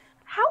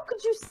 How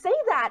could you say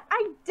that?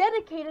 I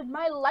dedicated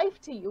my life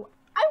to you.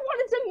 I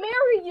wanted to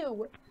marry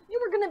you. You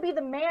were going to be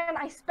the man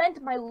I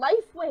spent my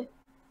life with.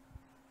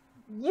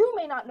 You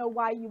may not know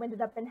why you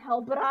ended up in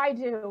hell, but I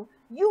do.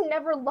 You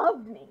never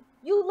loved me.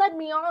 You led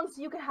me on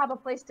so you could have a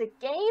place to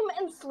game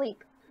and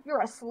sleep.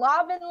 You're a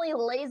slovenly,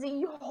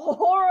 lazy,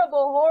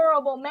 horrible,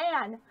 horrible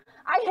man.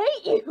 I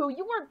hate you.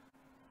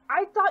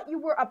 I thought you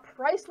were a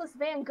priceless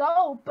Van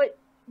Gogh, but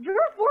you're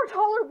a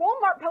 $4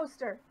 Walmart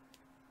poster.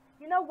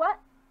 You know what?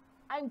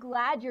 I'm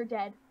glad you're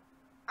dead.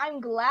 I'm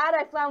glad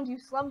I found you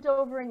slumped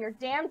over in your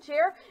damn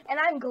chair, and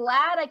I'm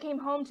glad I came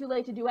home too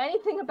late to do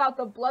anything about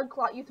the blood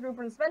clot you threw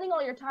from spending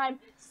all your time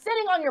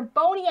sitting on your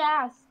bony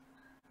ass.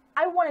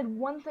 I wanted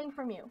one thing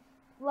from you,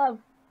 love,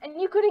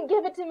 and you couldn't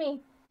give it to me.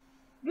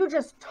 You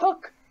just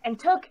took and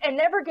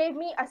never gave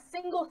me a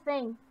single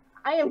thing.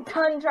 I am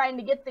done trying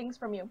to get things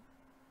from you.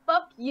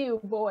 Fuck you,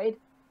 Boyd.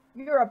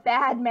 You're a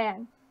bad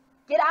man.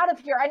 Get out of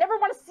here. I never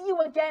want to see you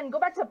again. Go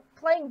back to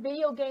playing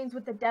video games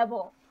with the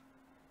devil.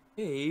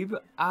 Babe,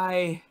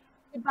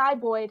 Goodbye,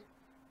 Boyd.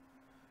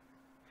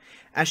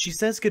 As she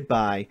says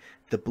goodbye,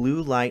 the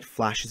blue light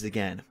flashes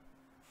again.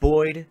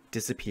 Boyd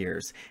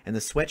disappears, and the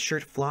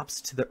sweatshirt flops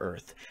to the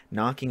earth,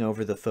 knocking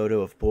over the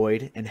photo of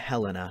Boyd and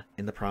Helena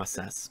in the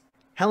process.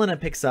 Helena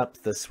picks up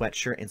the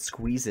sweatshirt and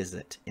squeezes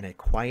it in a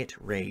quiet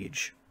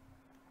rage.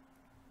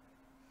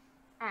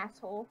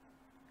 Asshole.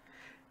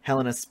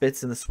 Helena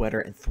spits in the sweater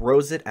and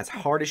throws it as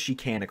hard as she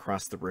can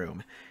across the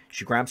room.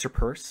 She grabs her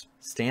purse,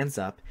 stands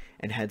up,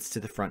 and heads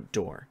to the front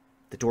door.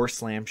 The door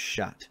slams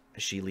shut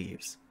as she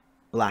leaves.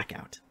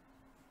 Blackout.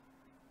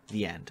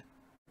 The end.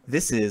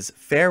 This is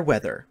Fair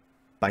Weather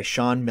by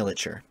Sean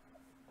Millicher.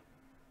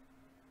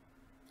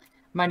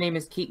 My name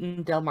is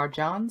Keaton Delmar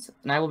Johns,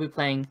 and I will be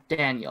playing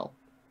Daniel.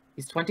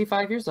 He's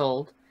 25 years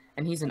old,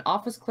 and he's an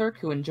office clerk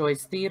who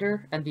enjoys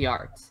theater and the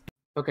arts,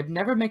 but could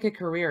never make a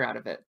career out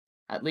of it,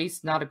 at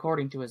least not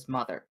according to his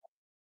mother.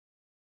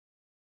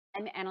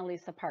 I'm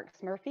Annelise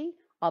Murphy.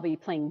 I'll be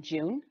playing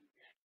June.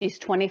 She's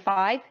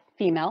 25,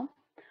 female,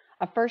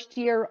 a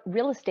first-year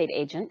real estate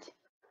agent,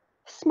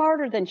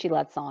 smarter than she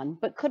lets on,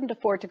 but couldn't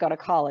afford to go to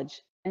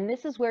college. And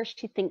this is where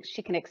she thinks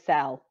she can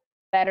excel,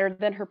 better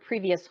than her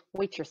previous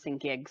waitressing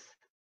gigs.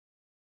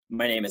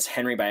 My name is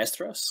Henry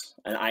Ballesteros,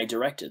 and I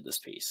directed this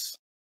piece.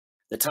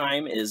 The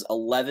time is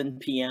 11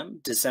 p.m.,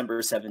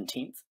 December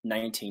 17th,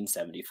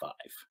 1975.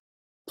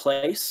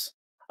 Place,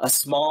 a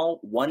small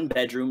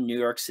one-bedroom New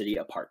York City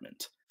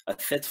apartment, a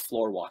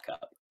fifth-floor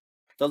walk-up.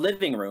 The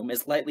living room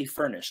is lightly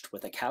furnished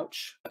with a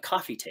couch, a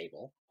coffee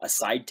table, a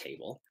side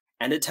table,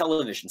 and a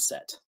television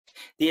set.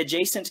 The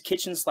adjacent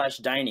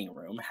kitchen/dining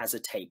room has a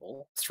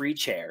table, 3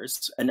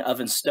 chairs, an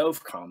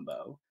oven-stove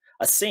combo,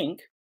 a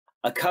sink,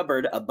 a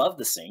cupboard above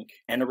the sink,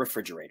 and a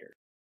refrigerator.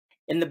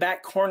 In the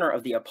back corner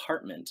of the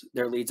apartment,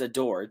 there leads a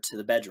door to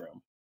the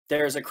bedroom.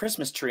 There is a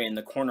Christmas tree in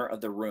the corner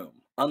of the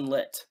room,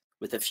 unlit,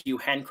 with a few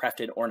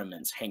handcrafted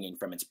ornaments hanging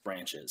from its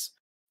branches.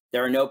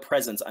 There are no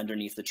presents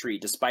underneath the tree,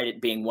 despite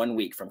it being 1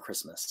 week from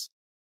Christmas.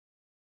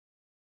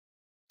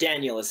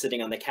 Daniel is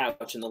sitting on the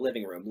couch in the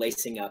living room,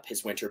 lacing up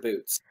his winter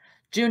boots.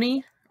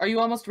 Junie, are you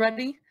almost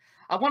ready?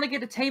 I want to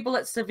get a table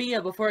at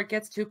Sevilla before it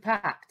gets too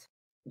packed.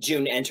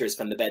 June enters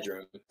from the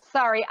bedroom.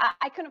 Sorry,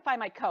 I couldn't find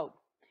my coat.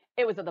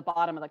 It was at the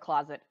bottom of the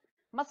closet.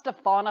 Must have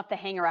fallen off the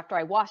hanger after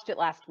I washed it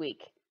last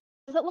week.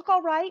 Does it look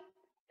all right?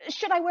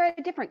 Should I wear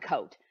a different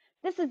coat?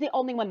 This is the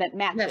only one that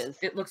matches.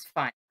 Yes, it looks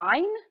fine.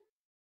 Fine?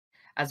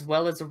 As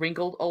well as a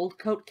wrinkled old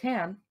coat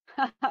can.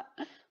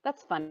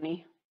 That's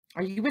funny.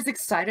 Are you as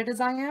excited as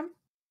I am?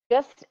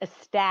 Just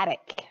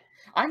ecstatic.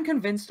 I'm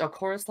convinced A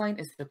Chorus Line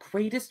is the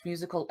greatest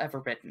musical ever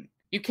written.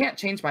 You can't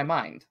change my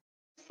mind.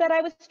 Said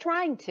I was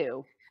trying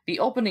to. The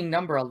opening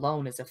number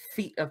alone is a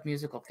feat of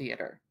musical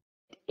theater.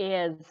 It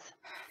is.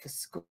 The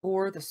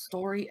score, the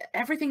story,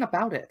 everything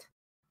about it.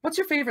 What's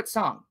your favorite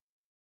song?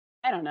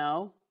 I don't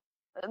know.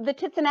 The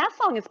Tits and Ass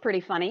song is pretty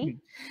funny.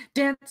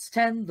 Dance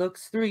 10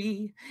 looks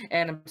 3,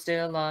 and I'm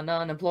still on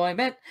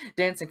unemployment,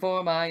 dancing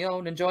for my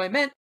own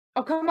enjoyment.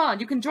 Oh, come on,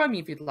 you can join me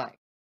if you'd like.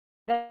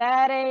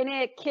 That ain't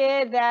it,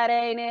 kid. That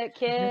ain't it,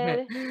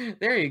 kid.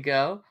 There you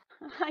go.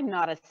 I'm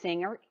not a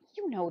singer.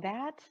 You know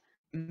that.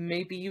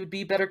 Maybe you'd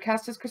be better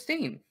cast as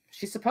Christine.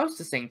 She's supposed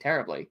to sing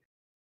terribly.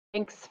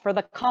 Thanks for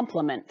the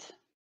compliment.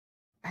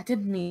 I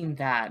didn't mean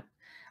that.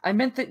 I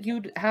meant that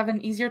you'd have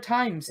an easier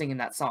time singing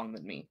that song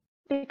than me.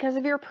 Because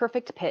of your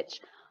perfect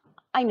pitch.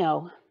 I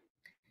know.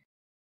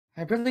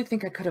 I really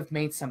think I could have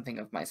made something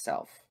of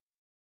myself.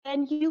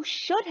 Then you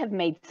should have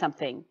made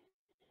something.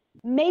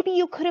 Maybe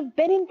you could have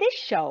been in this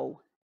show.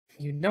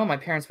 You know my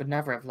parents would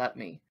never have let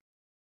me.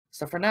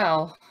 So for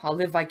now, I'll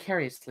live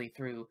vicariously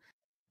through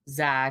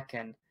Zach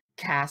and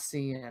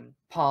Cassie and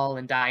Paul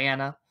and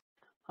Diana.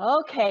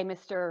 Okay,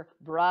 Mr.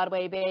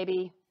 Broadway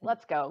baby.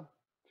 Let's go.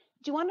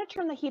 Do you want to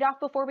turn the heat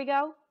off before we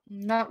go?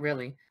 Not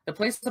really. The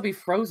place will be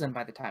frozen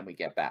by the time we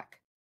get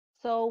back.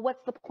 So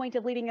what's the point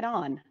of leaving it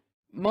on?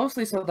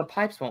 Mostly so the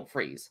pipes won't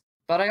freeze.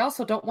 But I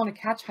also don't want to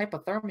catch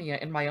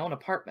hypothermia in my own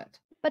apartment.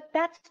 But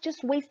that's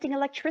just wasting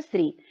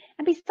electricity.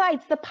 And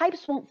besides, the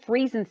pipes won't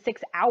freeze in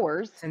 6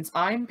 hours. Since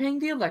I'm paying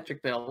the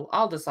electric bill,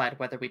 I'll decide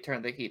whether we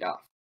turn the heat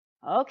off.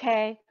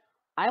 Okay,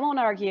 I won't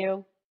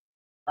argue.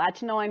 Glad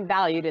to know I'm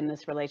valued in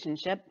this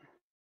relationship.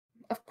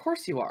 Of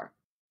course you are.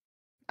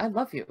 I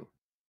love you.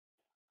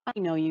 I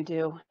know you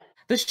do.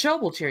 The show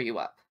will cheer you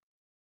up.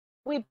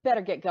 We better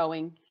get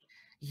going.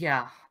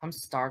 Yeah, I'm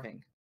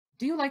starving.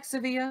 Do you like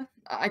Sevilla?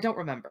 I don't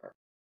remember.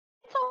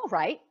 It's all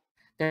right.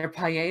 Their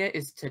paella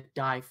is to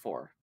die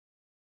for.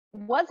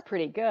 Was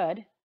pretty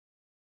good.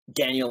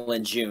 Daniel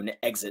and June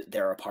exit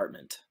their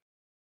apartment.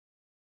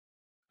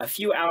 A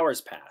few hours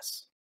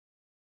pass.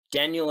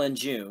 Daniel and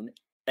June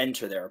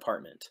enter their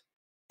apartment.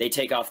 They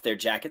take off their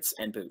jackets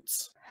and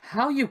boots.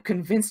 How you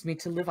convinced me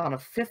to live on a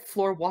 5th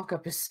floor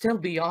walk-up is still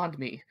beyond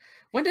me.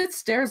 When did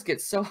stairs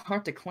get so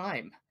hard to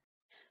climb?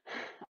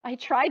 I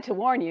tried to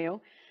warn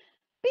you.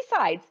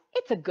 Besides,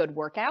 it's a good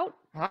workout.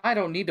 I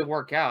don't need to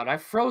work out. I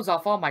froze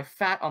off all my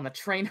fat on the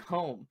train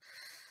home.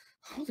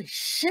 Holy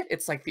shit,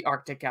 it's like the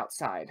Arctic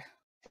outside.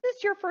 Is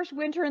this your first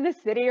winter in the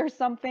city or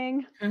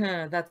something?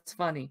 That's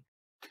funny.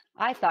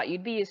 I thought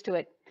you'd be used to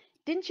it.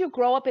 Didn't you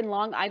grow up in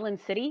Long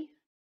Island City?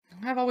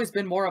 I've always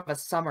been more of a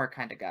summer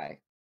kind of guy.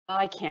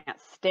 I can't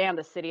stand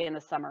the city in the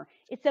summer.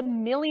 It's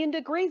 1,000,000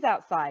 degrees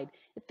outside.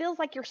 It feels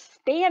like you're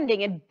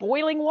standing in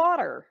boiling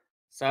water.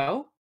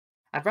 So?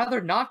 I'd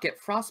rather not get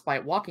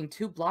frostbite walking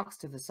 2 blocks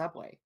to the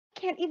subway.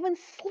 Can't even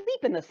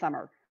sleep in the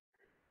summer.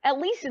 At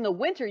least in the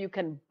winter you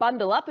can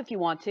bundle up if you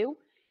want to.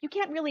 You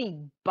can't really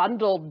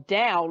bundle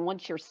down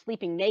once you're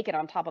sleeping naked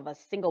on top of a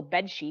single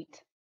bed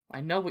sheet.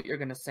 I know what you're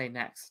going to say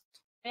next.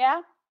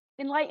 Yeah?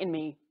 Enlighten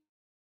me.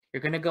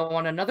 You're going to go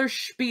on another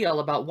spiel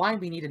about why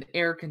we need an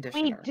air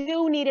conditioner. We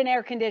do need an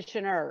air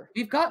conditioner.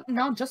 We've gotten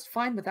on just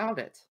fine without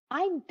it.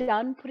 I'm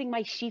done putting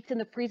my sheets in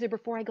the freezer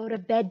before I go to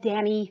bed,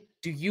 Danny.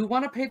 Do you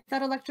want to pay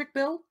that electric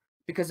bill?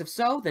 Because if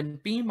so, then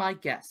be my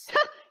guest.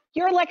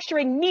 You're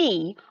lecturing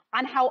me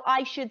on how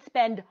I should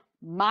spend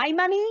my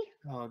money?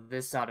 Oh,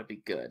 this ought to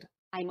be good.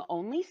 I'm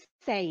only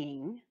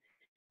saying,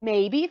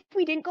 maybe if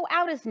we didn't go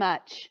out as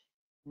much,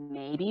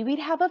 maybe we'd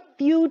have a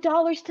few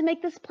dollars to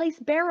make this place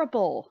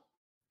bearable.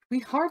 We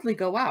hardly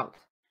go out.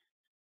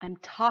 I'm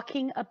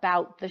talking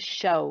about the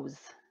shows.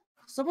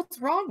 So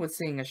what's wrong with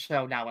seeing a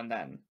show now and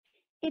then?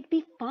 It'd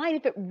be fine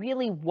if it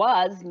really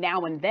was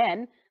now and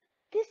then.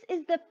 This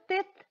is the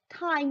 5th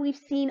time we've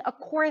seen a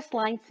chorus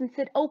line since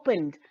it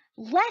opened,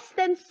 less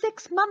than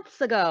 6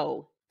 months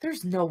ago.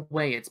 There's no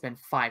way it's been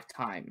 5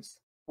 times.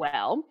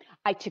 Well,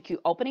 I took you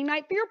opening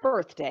night for your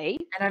birthday.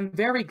 And I'm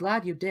very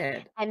glad you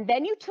did. And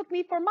then you took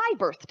me for my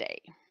birthday.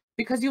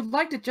 Because you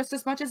liked it just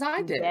as much as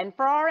I did. And then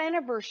for our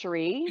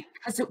anniversary.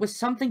 Because it was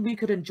something we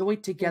could enjoy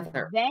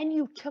together. And then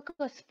you took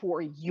us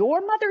for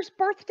your mother's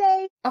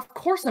birthday? Of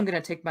course I'm going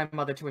to take my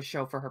mother to a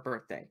show for her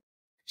birthday.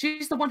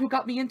 She's the one who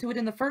got me into it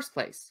in the first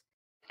place.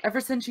 Ever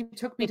since she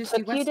took me to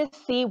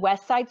see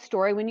West Side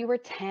Story when you were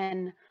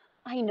 10.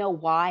 I know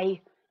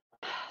why.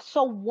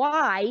 So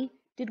why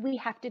did we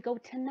have to go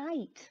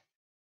tonight?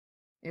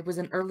 It was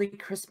an early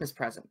Christmas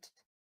present.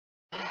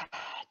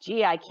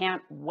 Gee, I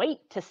can't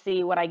wait to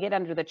see what I get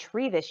under the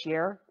tree this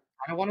year.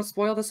 I don't want to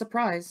spoil the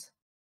surprise.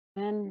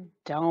 Then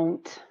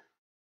don't.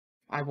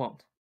 I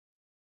won't.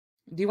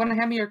 Do you want to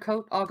hand me your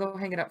coat? I'll go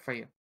hang it up for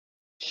you.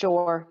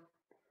 Sure.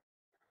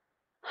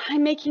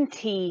 I'm making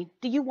tea.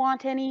 Do you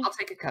want any? I'll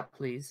take a cup,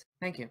 please.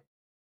 Thank you.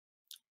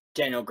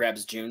 Daniel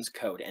grabs June's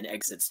coat and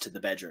exits to the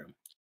bedroom.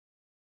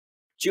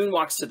 June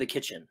walks to the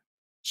kitchen.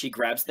 She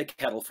grabs the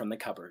kettle from the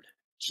cupboard.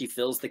 She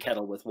fills the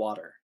kettle with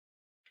water.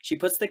 She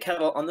puts the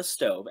kettle on the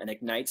stove and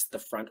ignites the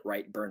front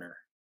right burner.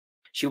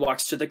 She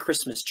walks to the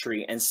Christmas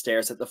tree and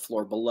stares at the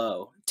floor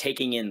below,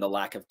 taking in the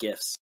lack of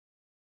gifts.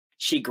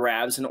 She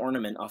grabs an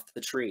ornament off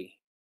the tree.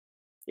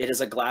 It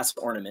is a glass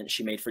ornament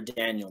she made for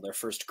Daniel their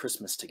first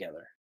Christmas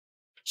together.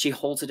 She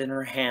holds it in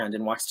her hand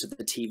and walks to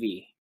the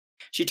TV.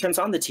 She turns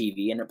on the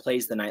TV and it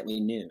plays the nightly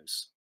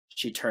news.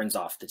 She turns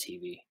off the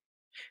TV.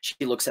 She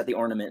looks at the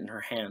ornament in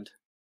her hand.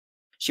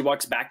 She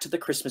walks back to the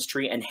Christmas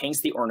tree and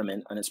hangs the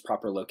ornament on its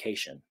proper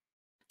location.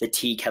 The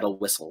tea kettle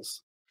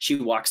whistles. She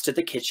walks to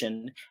the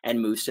kitchen and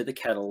moves to the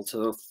kettle to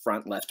the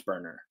front left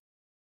burner.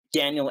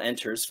 Daniel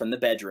enters from the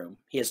bedroom.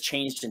 He has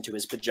changed into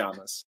his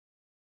pajamas.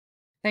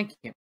 Thank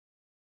you.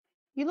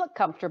 You look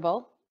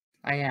comfortable.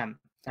 I am.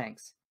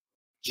 Thanks.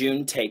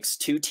 June takes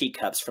 2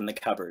 teacups from the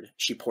cupboard.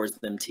 She pours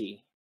them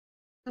tea.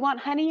 You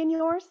want honey in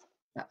yours?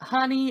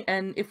 Honey,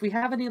 and if we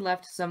have any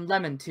left, some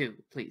lemon too,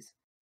 please.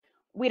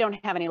 We don't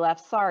have any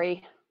left,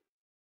 sorry.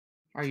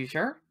 Are you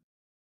sure?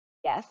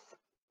 Yes.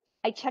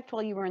 I checked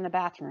while you were in the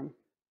bathroom.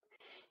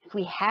 If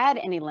we had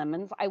any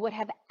lemons, I would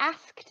have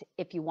asked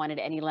if you wanted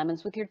any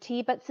lemons with your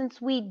tea, but since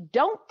we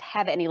don't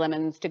have any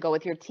lemons to go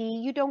with your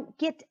tea, you don't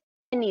get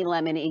any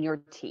lemon in your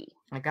tea.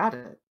 I got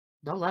it.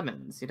 No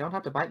lemons. You don't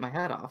have to bite my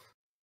head off.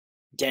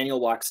 Daniel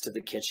walks to the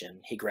kitchen.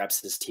 He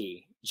grabs his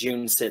tea.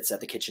 June sits at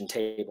the kitchen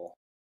table.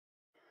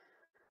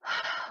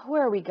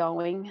 Where are we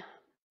going?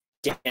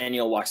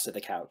 Daniel walks to the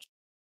couch.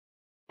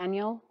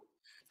 Daniel?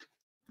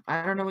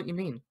 I don't know what you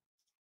mean.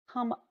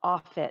 Come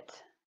off it.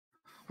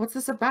 What's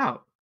this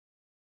about?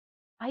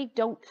 I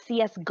don't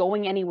see us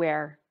going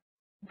anywhere.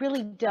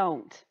 Really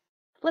don't.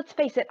 Let's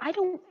face it, I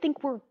don't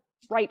think we're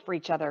right for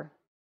each other.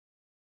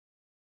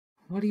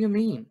 What do you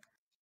mean?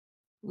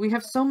 We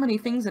have so many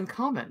things in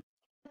common.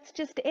 That's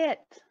just it.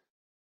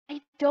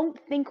 I don't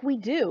think we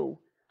do.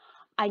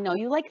 I know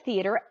you like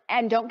theater,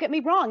 and don't get me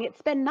wrong,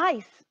 it's been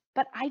nice,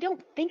 but I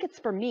don't think it's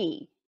for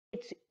me.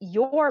 It's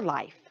your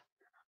life.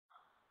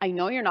 I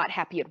know you're not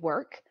happy at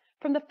work.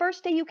 from the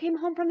first day you came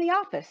home from the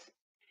office.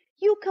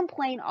 You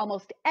complain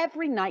almost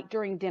every night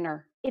during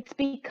dinner. It's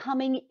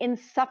becoming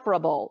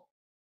insufferable.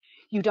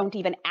 You don't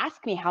even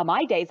ask me how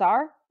my days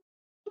are.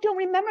 I don't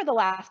remember the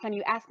last time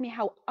you asked me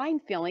how I'm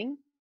feeling.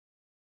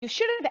 You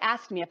should have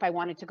asked me if I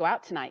wanted to go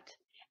out tonight,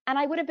 and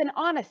I would have been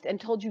honest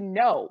and told you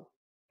no.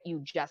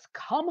 You just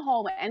come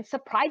home and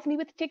surprise me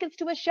with tickets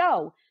to a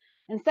show,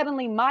 and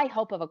suddenly my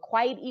hope of a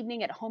quiet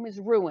evening at home is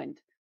ruined.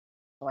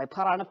 So I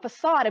put on a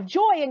facade of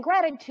joy and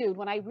gratitude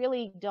when I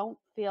really don't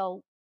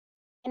feel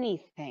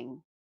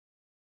anything.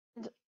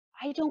 And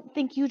I don't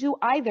think you do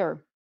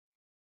either.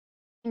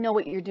 I know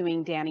what you're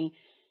doing, Danny.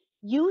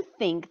 You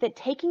think that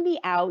taking me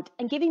out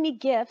and giving me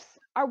gifts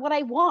are what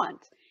I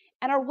want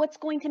and are what's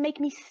going to make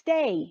me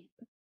stay.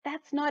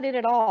 That's not it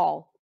at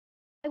all.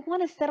 I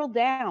want to settle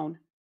down.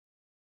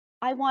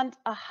 I want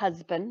a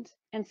husband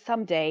and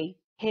someday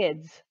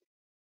kids.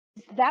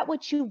 Is that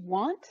what you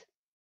want?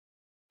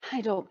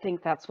 I don't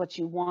think that's what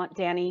you want,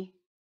 Danny.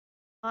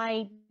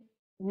 I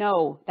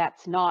know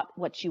that's not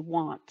what you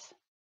want.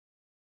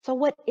 So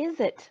what is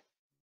it?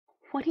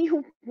 What do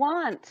you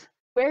want?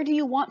 Where do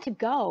you want to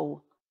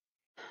go?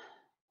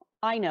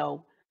 I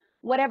know.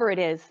 Whatever it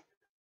is,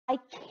 I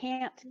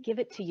can't give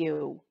it to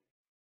you.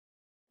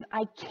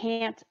 I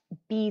can't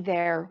be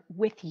there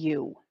with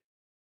you.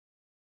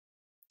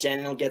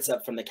 Daniel gets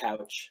up from the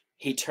couch.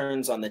 He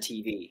turns on the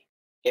TV.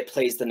 It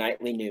plays the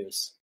nightly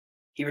news.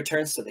 He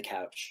returns to the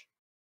couch.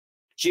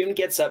 June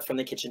gets up from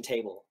the kitchen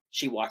table.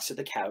 She walks to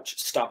the couch,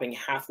 stopping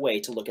halfway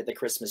to look at the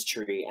Christmas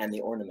tree and the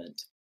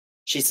ornament.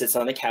 She sits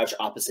on the couch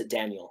opposite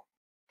Daniel.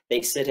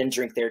 They sit and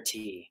drink their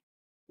tea,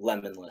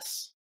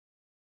 lemonless.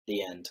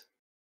 The end.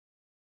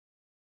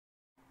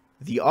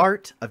 The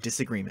Art of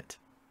Disagreement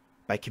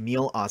by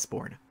Camille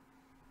Osborne.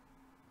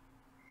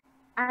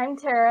 I'm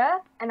Tara,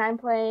 and I'm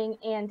playing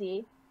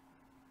Andy.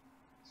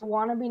 She's a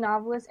wannabe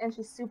novelist, and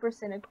she's super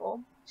cynical.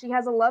 She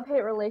has a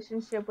love-hate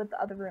relationship with the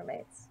other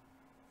roommates.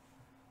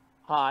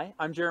 Hi,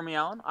 I'm Jeremy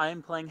Allen. I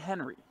am playing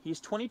Henry. He's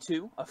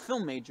 22, a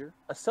film major,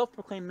 a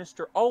self-proclaimed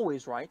Mr.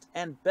 Always Right,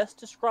 and best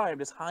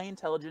described as high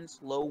intelligence,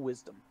 low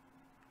wisdom.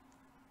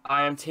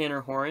 I am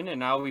Tanner Horan,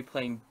 and I'll be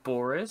playing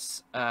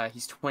Boris.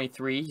 He's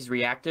 23, he's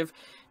reactive,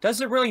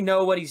 doesn't really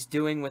know what he's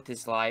doing with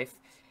his life.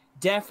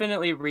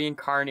 Definitely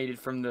reincarnated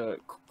from the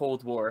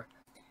Cold War.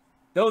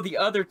 Though the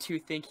other two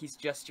think he's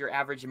just your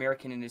average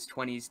American in his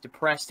 20s,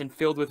 depressed and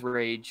filled with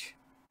rage.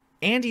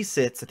 Andy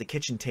sits at the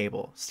kitchen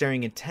table,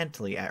 staring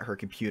intently at her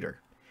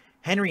computer.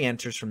 Henry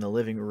enters from the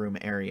living room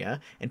area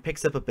and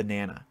picks up a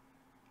banana.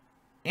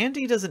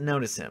 Andy doesn't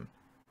notice him.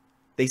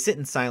 They sit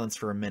in silence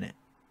for a minute.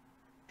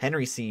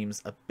 Henry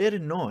seems a bit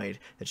annoyed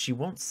that she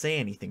won't say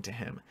anything to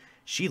him.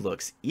 She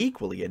looks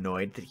equally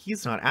annoyed that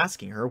he's not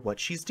asking her what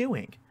she's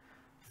doing.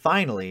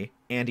 Finally,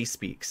 Andy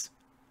speaks.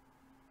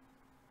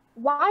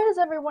 Why does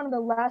everyone in the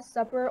Last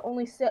Supper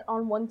only sit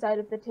on one side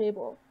of the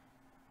table?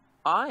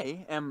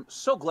 I am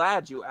so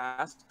glad you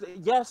asked.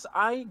 Yes,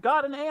 I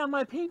got an A on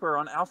my paper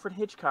on Alfred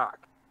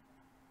Hitchcock.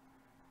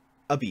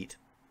 A beat.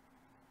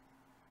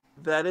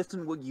 That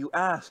isn't what you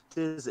asked,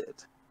 is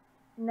it?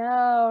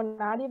 No,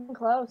 not even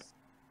close.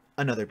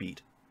 Another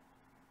beat.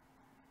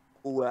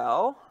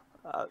 Well,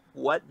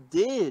 what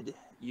did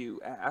you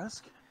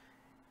ask?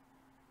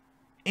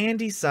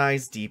 Andy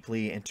sighs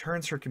deeply and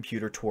turns her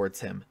computer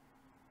towards him.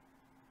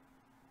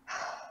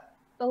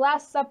 The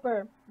Last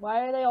Supper.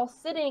 Why are they all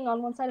sitting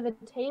on one side of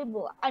the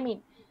table? I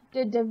mean,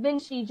 did Da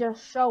Vinci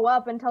just show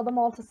up and tell them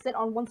all to sit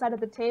on one side of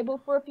the table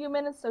for a few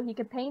minutes so he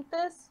could paint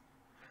this?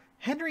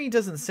 Henry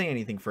doesn't say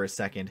anything for a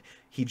second.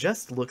 He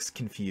just looks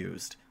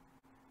confused.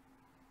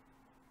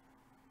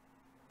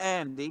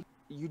 Andy,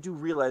 you do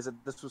realize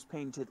that this was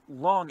painted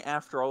long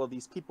after all of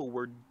these people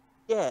were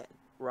dead,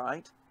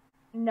 right?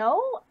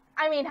 No?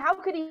 I mean, how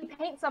could he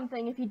paint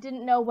something if he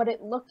didn't know what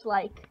it looked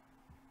like?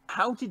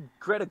 How did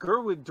Greta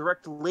Gerwig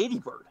direct Lady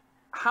Bird?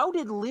 How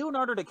did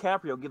Leonardo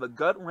DiCaprio give a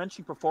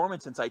gut-wrenching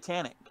performance in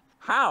Titanic?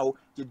 How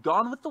did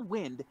Gone with the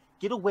Wind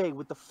get away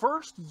with the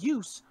first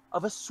use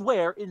of a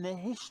swear in the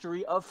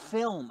history of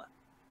film?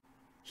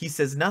 He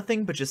says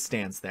nothing but just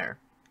stands there.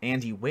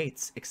 Andy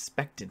waits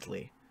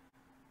expectantly.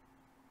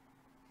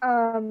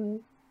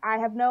 I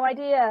have no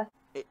idea.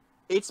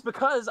 It's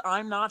because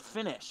I'm not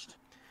finished.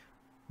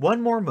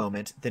 One more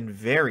moment, then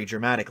very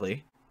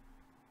dramatically.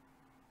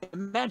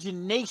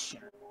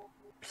 Imagination.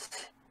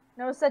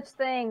 No such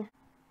thing.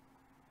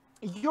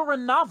 You're a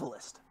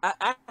novelist.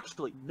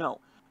 Actually, no.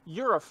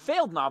 You're a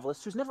failed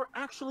novelist who's never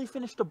actually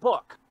finished a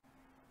book.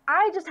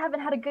 I just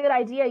haven't had a good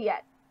idea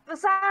yet.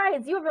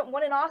 Besides, you haven't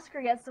won an Oscar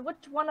yet, so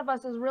which one of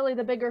us is really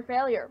the bigger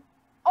failure?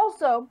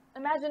 Also,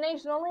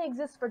 imagination only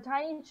exists for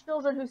tiny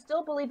children who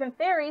still believe in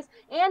fairies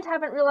and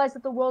haven't realized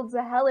that the world's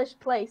a hellish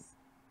place.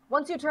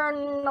 Once you turn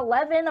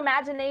 11,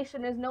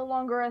 imagination is no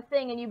longer a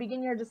thing and you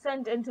begin your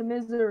descent into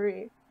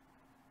misery.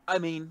 I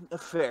mean,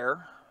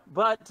 fair.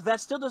 But that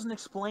still doesn't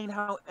explain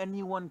how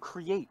anyone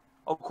create.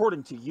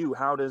 According to you,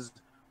 how does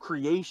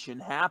creation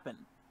happen?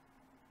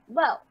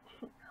 Well,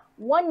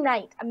 one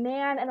night, a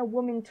man and a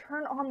woman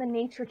turn on the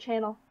Nature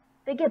Channel.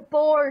 They get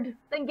bored,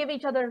 then give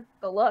each other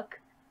the look.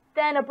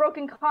 Then a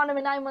broken condom,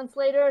 and 9 months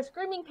later, a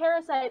screaming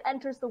parasite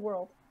enters the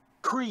world.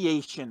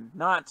 Creation,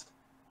 not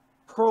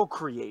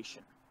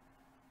procreation.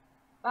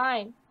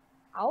 Fine.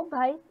 I'll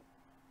bite.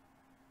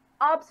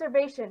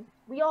 Observation.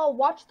 We all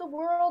watch the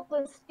world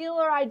and steal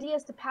our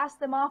ideas to pass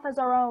them off as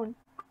our own.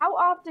 How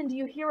often do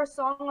you hear a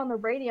song on the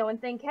radio and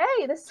think,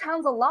 hey, this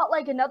sounds a lot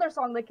like another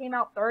song that came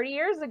out 30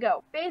 years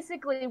ago?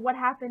 Basically, what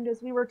happened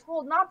is we were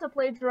told not to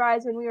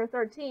plagiarize when we were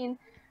 13,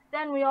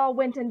 then we all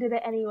went and did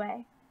it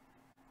anyway.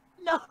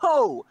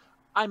 No!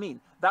 I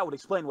mean, that would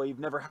explain why you've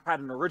never had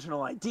an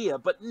original idea,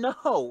 but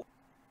no!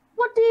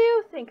 What do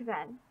you think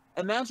then?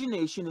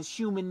 Imagination is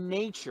human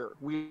nature.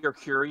 We are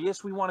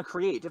curious, we want to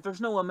create. If there's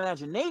no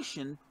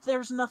imagination,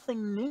 there's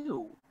nothing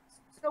new.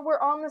 So we're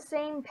on the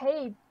same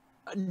page.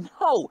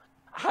 No!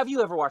 Have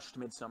you ever watched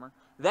Midsummer?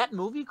 That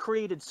movie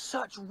created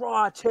such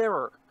raw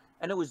terror.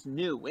 And it was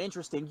new,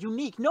 interesting,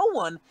 unique. No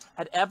one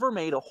had ever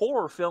made a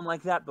horror film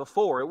like that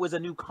before. It was a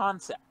new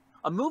concept.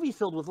 A movie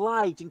filled with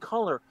light and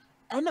color.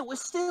 And it was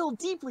still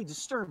deeply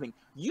disturbing.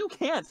 You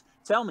can't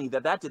tell me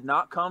that that did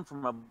not come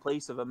from a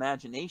place of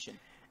imagination.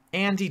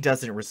 Andy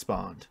doesn't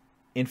respond.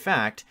 In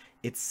fact,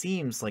 it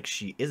seems like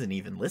she isn't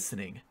even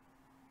listening.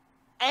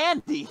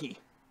 Andy!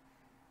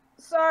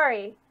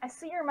 Sorry, I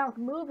see your mouth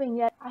moving,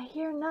 yet I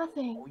hear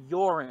nothing. Oh,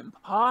 you're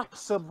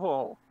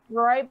impossible.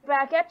 Right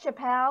back at you,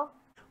 pal.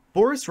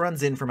 Boris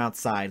runs in from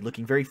outside,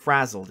 looking very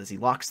frazzled as he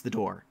locks the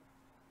door.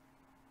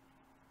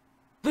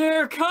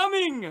 They're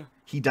coming!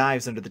 He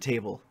dives under the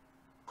table.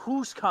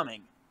 Who's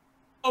coming?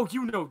 Oh,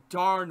 you know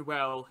darn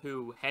well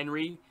who,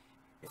 Henry.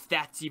 If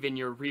that's even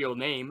your real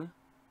name.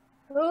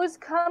 Who's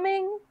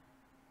coming?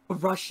 The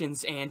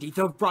Russians, Andy,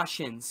 the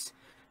Russians.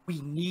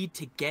 We need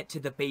to get to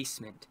the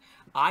basement.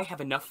 I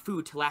have enough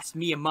food to last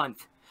me a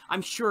month.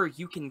 I'm sure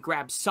you can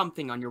grab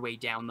something on your way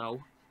down,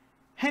 though.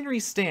 Henry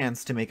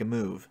stands to make a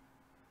move.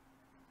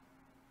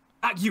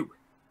 You!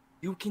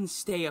 You can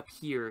stay up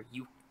here,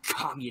 you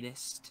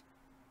communist.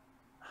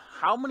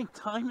 How many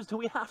times do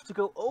we have to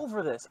go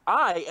over this?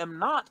 I am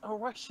not a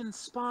Russian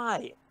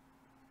spy.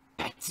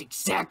 That's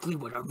exactly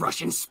what a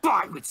Russian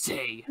spy would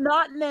say.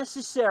 Not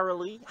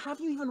necessarily. Have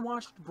you even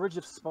watched Bridge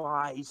of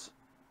Spies?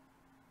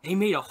 They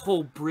made a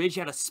whole bridge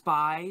out of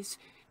spies?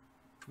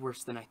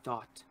 Worse than I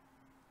thought.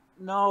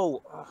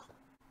 No.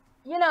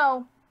 You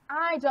know,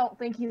 I don't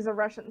think he's a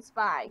Russian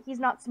spy. He's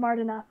not smart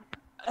enough.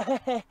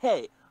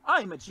 Hey,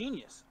 I'm a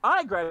genius.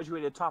 I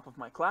graduated top of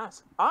my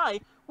class.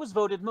 I was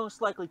voted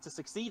most likely to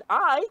succeed.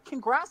 I can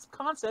grasp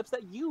concepts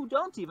that you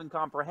don't even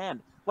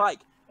comprehend.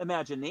 Like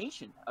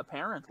imagination,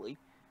 apparently.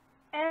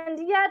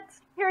 And yet,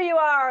 here you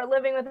are,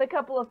 living with a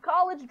couple of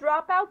college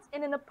dropouts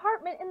in an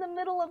apartment in the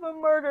middle of a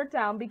murder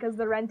town because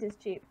the rent is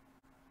cheap.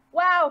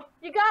 Wow,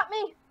 you got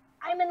me?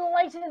 I'm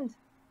enlightened.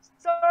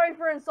 Sorry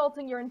for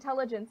insulting your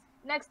intelligence.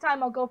 Next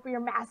time I'll go for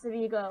your massive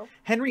ego.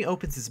 Henry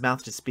opens his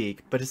mouth to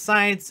speak, but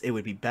decides it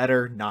would be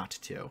better not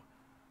to.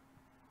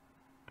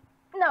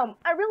 No,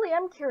 I really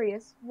am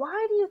curious.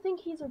 Why do you think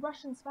he's a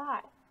Russian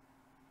spy?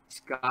 He's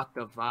got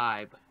the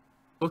vibe.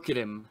 Look at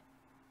him.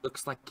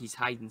 Looks like he's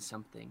hiding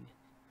something.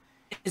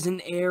 There's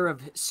an air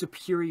of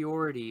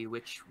superiority,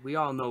 which we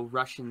all know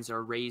Russians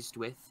are raised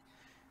with.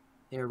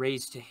 They're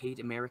raised to hate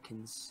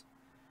Americans.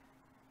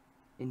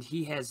 And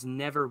he has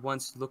never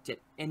once looked at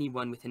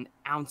anyone with an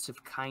ounce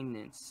of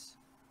kindness.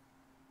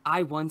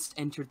 I once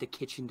entered the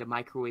kitchen to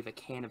microwave a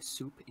can of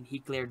soup, and he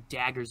glared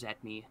daggers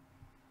at me.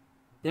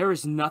 There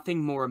is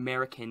nothing more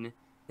American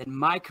than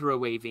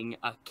microwaving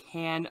a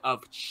can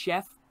of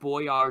Chef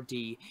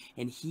Boyardee,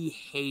 and he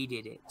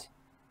hated it.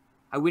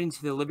 I went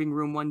into the living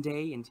room one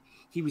day, and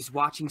he was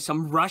watching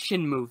some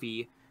Russian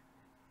movie.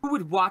 Who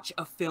would watch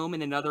a film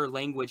in another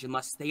language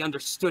unless they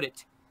understood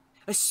it?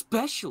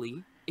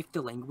 Especially if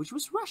the language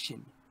was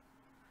Russian.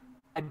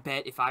 I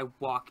bet if I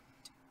walked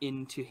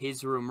into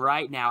his room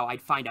right now,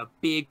 I'd find a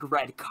big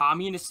red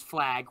communist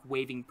flag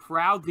waving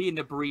proudly in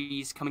the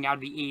breeze coming out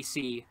of the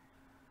AC.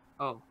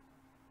 Oh.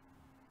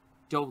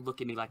 Don't look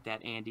at me like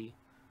that, Andy.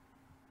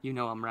 You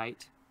know I'm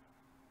right.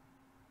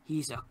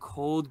 He's a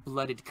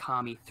cold-blooded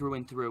commie through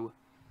and through.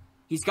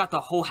 He's got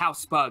the whole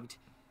house bugged.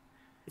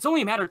 It's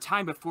only a matter of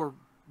time before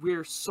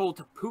we're sold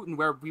to Putin,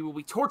 where we will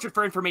be tortured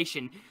for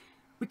information.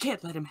 We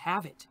can't let him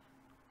have it.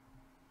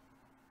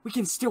 We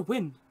can still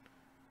win,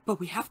 but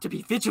we have to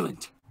be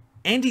vigilant.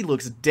 Andy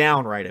looks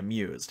downright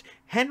amused.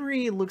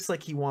 Henry looks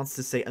like he wants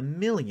to say a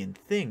million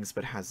things,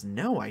 but has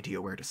no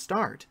idea where to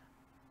start.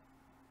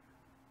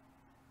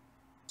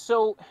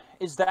 So,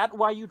 is that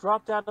why you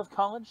dropped out of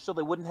college? So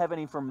they wouldn't have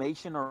any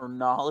information or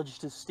knowledge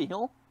to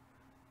steal?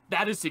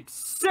 That is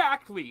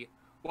exactly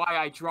why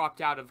I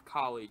dropped out of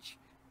college.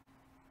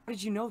 How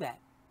did you know that?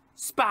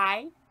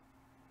 Spy?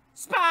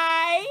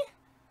 Spy?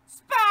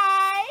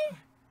 Spy?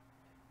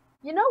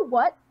 You know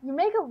what? You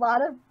make a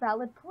lot of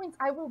valid points.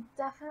 I will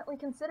definitely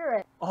consider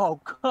it. Oh,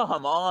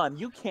 come on.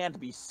 You can't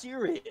be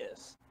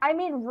serious. I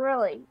mean,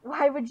 really,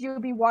 why would you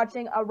be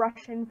watching a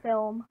Russian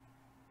film?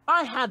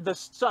 I had the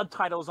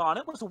subtitles on.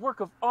 It was a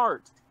work of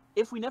art.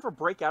 If we never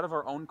break out of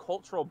our own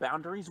cultural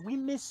boundaries, we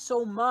miss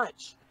so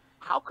much.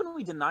 How can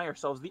we deny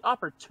ourselves the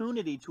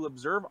opportunity to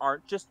observe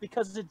art just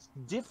because it's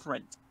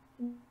different?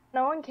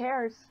 No one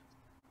cares.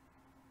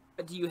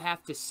 What do you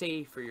have to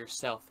say for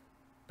yourself?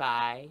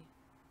 Bye.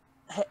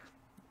 Hey,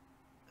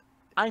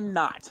 I'm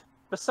not.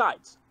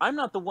 Besides, I'm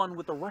not the one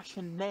with the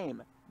Russian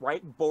name,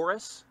 right,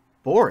 Boris?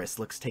 Boris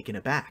looks taken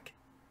aback.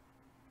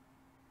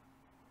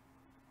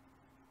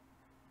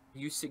 Are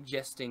you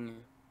suggesting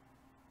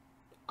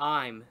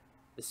I'm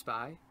the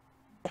spy?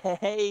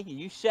 Hey,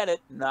 you said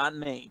it, not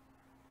me.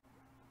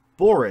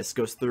 Boris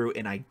goes through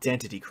an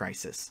identity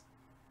crisis.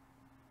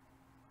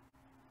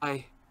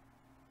 I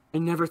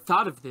never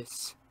thought of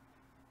this.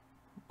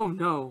 Oh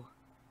no.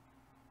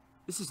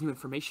 This is new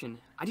information.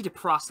 I need to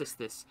process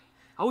this.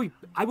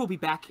 I will be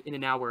back in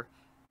an hour.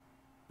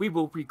 We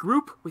will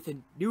regroup with a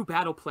new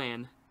battle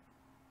plan.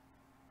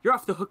 You're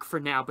off the hook for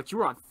now, but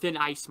you're on thin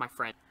ice, my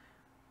friend.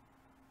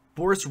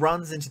 Boris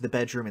runs into the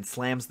bedroom and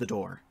slams the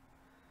door.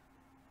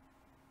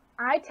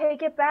 I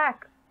take it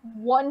back.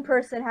 One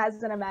person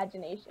has an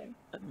imagination.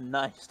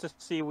 Nice to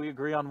see we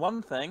agree on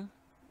one thing.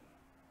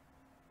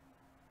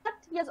 But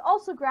he has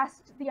also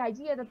grasped the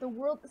idea that the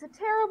world is a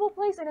terrible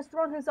place and has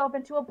thrown himself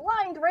into a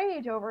blind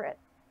rage over it.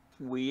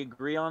 We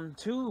agree on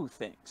two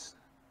things.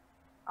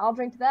 I'll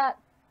drink to that.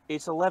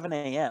 It's 11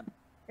 a.m.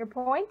 Your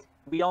point?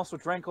 We also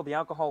drank all the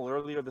alcohol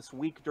earlier this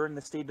week during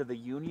the State of the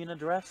Union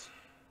address.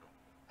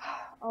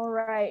 All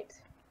right.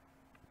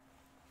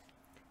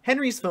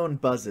 Henry's phone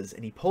buzzes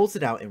and he pulls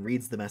it out and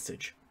reads the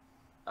message.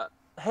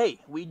 Hey,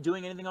 we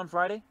doing anything on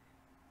Friday?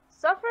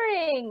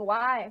 Suffering.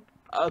 Why?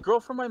 A girl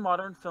from my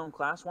modern film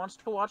class wants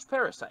to watch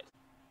Parasite.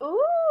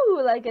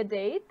 Ooh, like a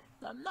date?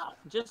 No,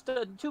 just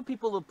two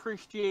people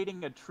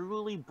appreciating a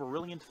truly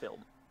brilliant film.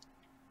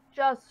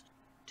 Just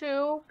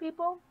two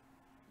people?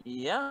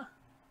 Yeah.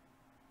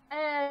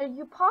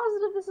 You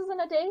positive this isn't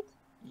a date?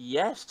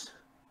 Yes.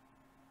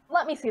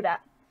 Let me see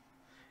that.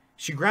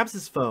 She grabs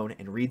his phone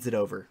and reads it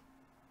over.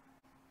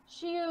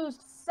 She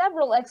used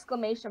several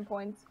exclamation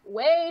points,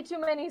 way too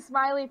many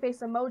smiley face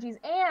emojis,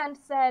 and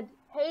said,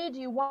 "Hey, do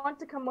you want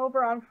to come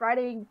over on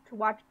Friday to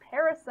watch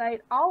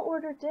Parasite? I'll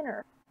order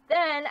dinner."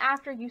 Then,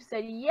 after you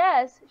said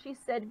yes, she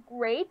said,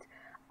 "Great.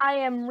 I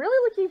am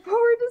really looking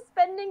forward to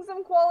spending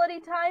some quality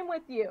time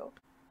with you."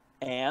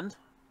 And?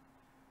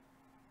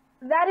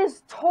 That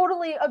is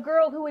totally a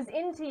girl who is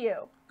into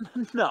you.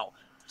 No,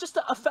 just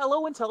a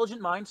fellow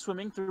intelligent mind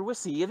swimming through a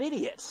sea of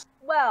idiots.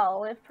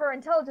 Well, if her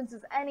intelligence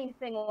is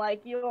anything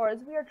like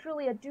yours, we are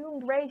truly a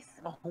doomed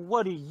race. Oh,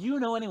 what do you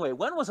know anyway?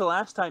 When was the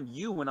last time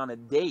you went on a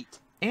date?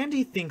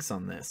 Andy thinks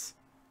on this.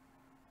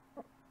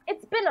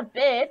 It's been a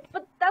bit,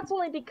 but that's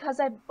only because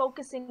I'm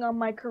focusing on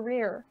my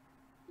career.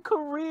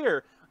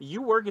 Career?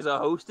 You work as a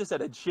hostess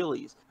at a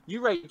Chili's.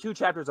 You write 2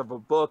 chapters of a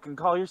book and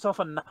call yourself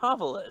a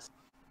novelist.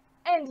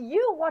 And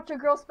you watch a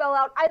girl spell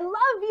out, "I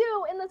love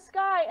you" in the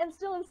sky and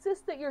still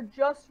insist that you're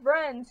just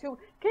friends who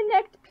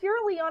connect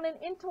purely on an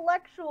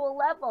intellectual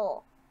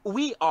level.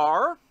 We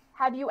are?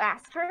 Have you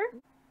asked her?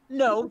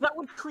 No, that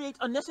would create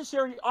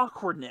unnecessary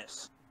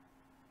awkwardness.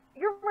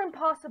 You're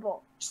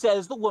impossible.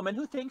 Says the woman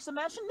who thinks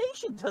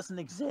imagination doesn't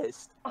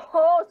exist.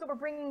 Oh, so we're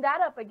bringing that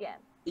up again.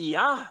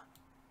 Yeah.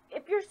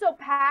 If you're so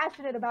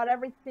passionate about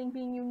everything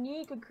being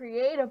unique and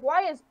creative,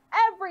 why is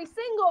every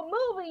single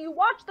movie you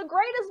watch the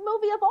greatest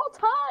movie of all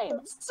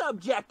time?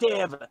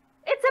 Subjective.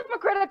 It's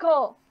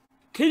hypocritical.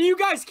 Can you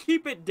guys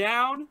keep it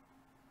down?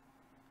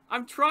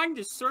 I'm trying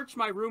to search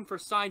my room for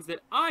signs that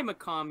I'm a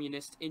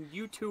communist and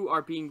you two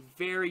are being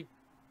very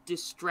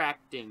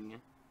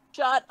distracting.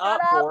 Shut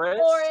up,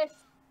 Boris.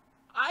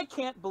 I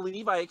can't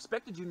believe I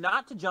expected you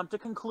not to jump to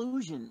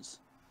conclusions.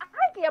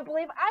 I can't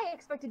believe I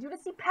expected you to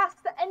see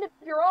past the end of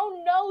your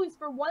own nose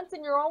for once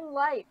in your own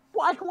life.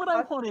 Why would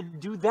I want to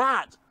do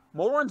that?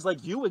 Morons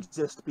like you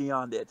exist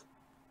beyond it.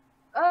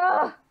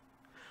 Ugh.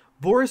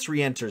 Boris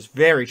re-enters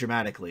very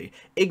dramatically,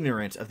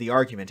 ignorant of the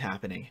argument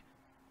happening.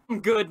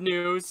 Good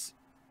news.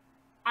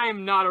 I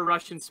am not a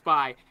Russian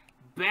spy.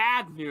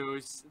 Bad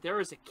news. There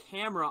is a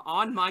camera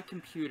on my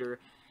computer.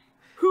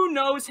 Who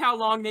knows how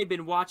long they've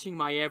been watching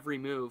my every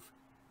move?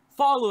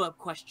 Follow-up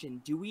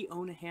question. Do we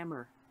own a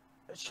hammer?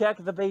 Check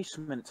the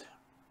basement.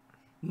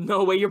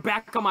 No way, you're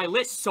back on my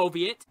list,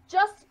 Soviet.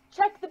 Just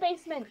check the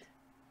basement.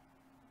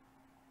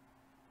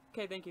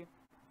 Okay, thank you.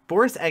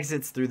 Boris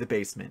exits through the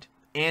basement.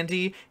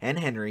 Andy and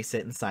Henry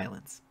sit in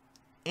silence.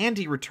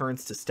 Andy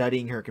returns to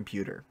studying her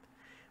computer.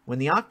 When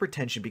the awkward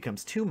tension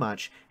becomes too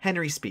much,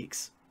 Henry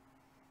speaks.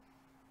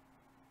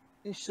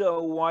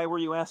 So, why were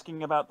you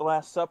asking about the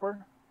Last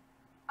Supper?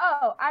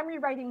 Oh, I'm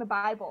rewriting the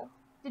Bible.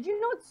 Did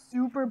you know it's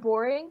super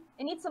boring?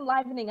 It needs some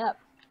livening up.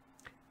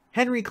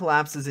 Henry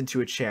collapses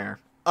into a chair,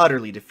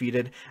 utterly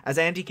defeated, as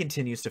Andy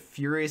continues to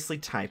furiously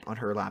type on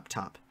her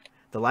laptop.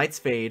 The lights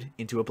fade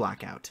into a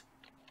blackout.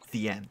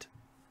 The end.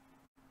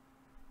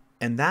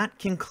 And that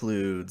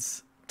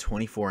concludes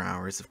 24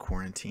 hours of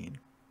quarantine.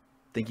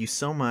 Thank you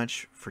so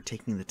much for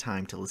taking the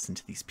time to listen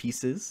to these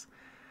pieces.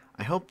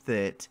 I hope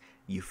that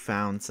you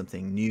found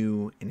something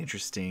new and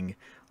interesting,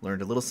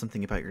 learned a little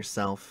something about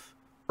yourself,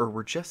 or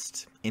were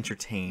just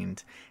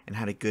entertained and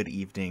had a good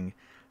evening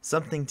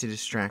something to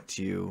distract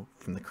you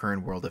from the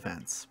current world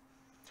events.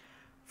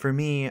 For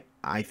me,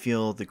 I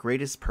feel the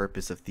greatest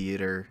purpose of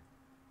theater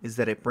is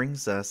that it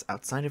brings us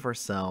outside of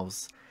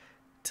ourselves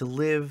to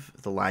live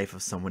the life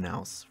of someone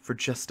else for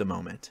just a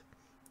moment.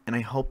 And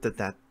I hope that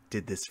that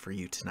did this for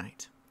you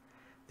tonight.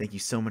 Thank you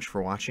so much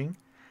for watching.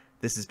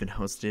 This has been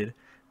hosted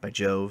by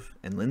Jove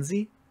and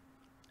Lyndsey.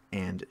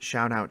 And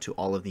shout out to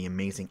all of the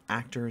amazing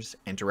actors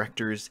and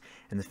directors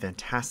and the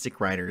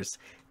fantastic writers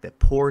that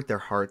poured their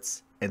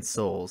hearts and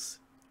souls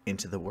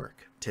into the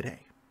work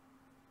today.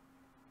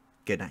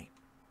 Good night.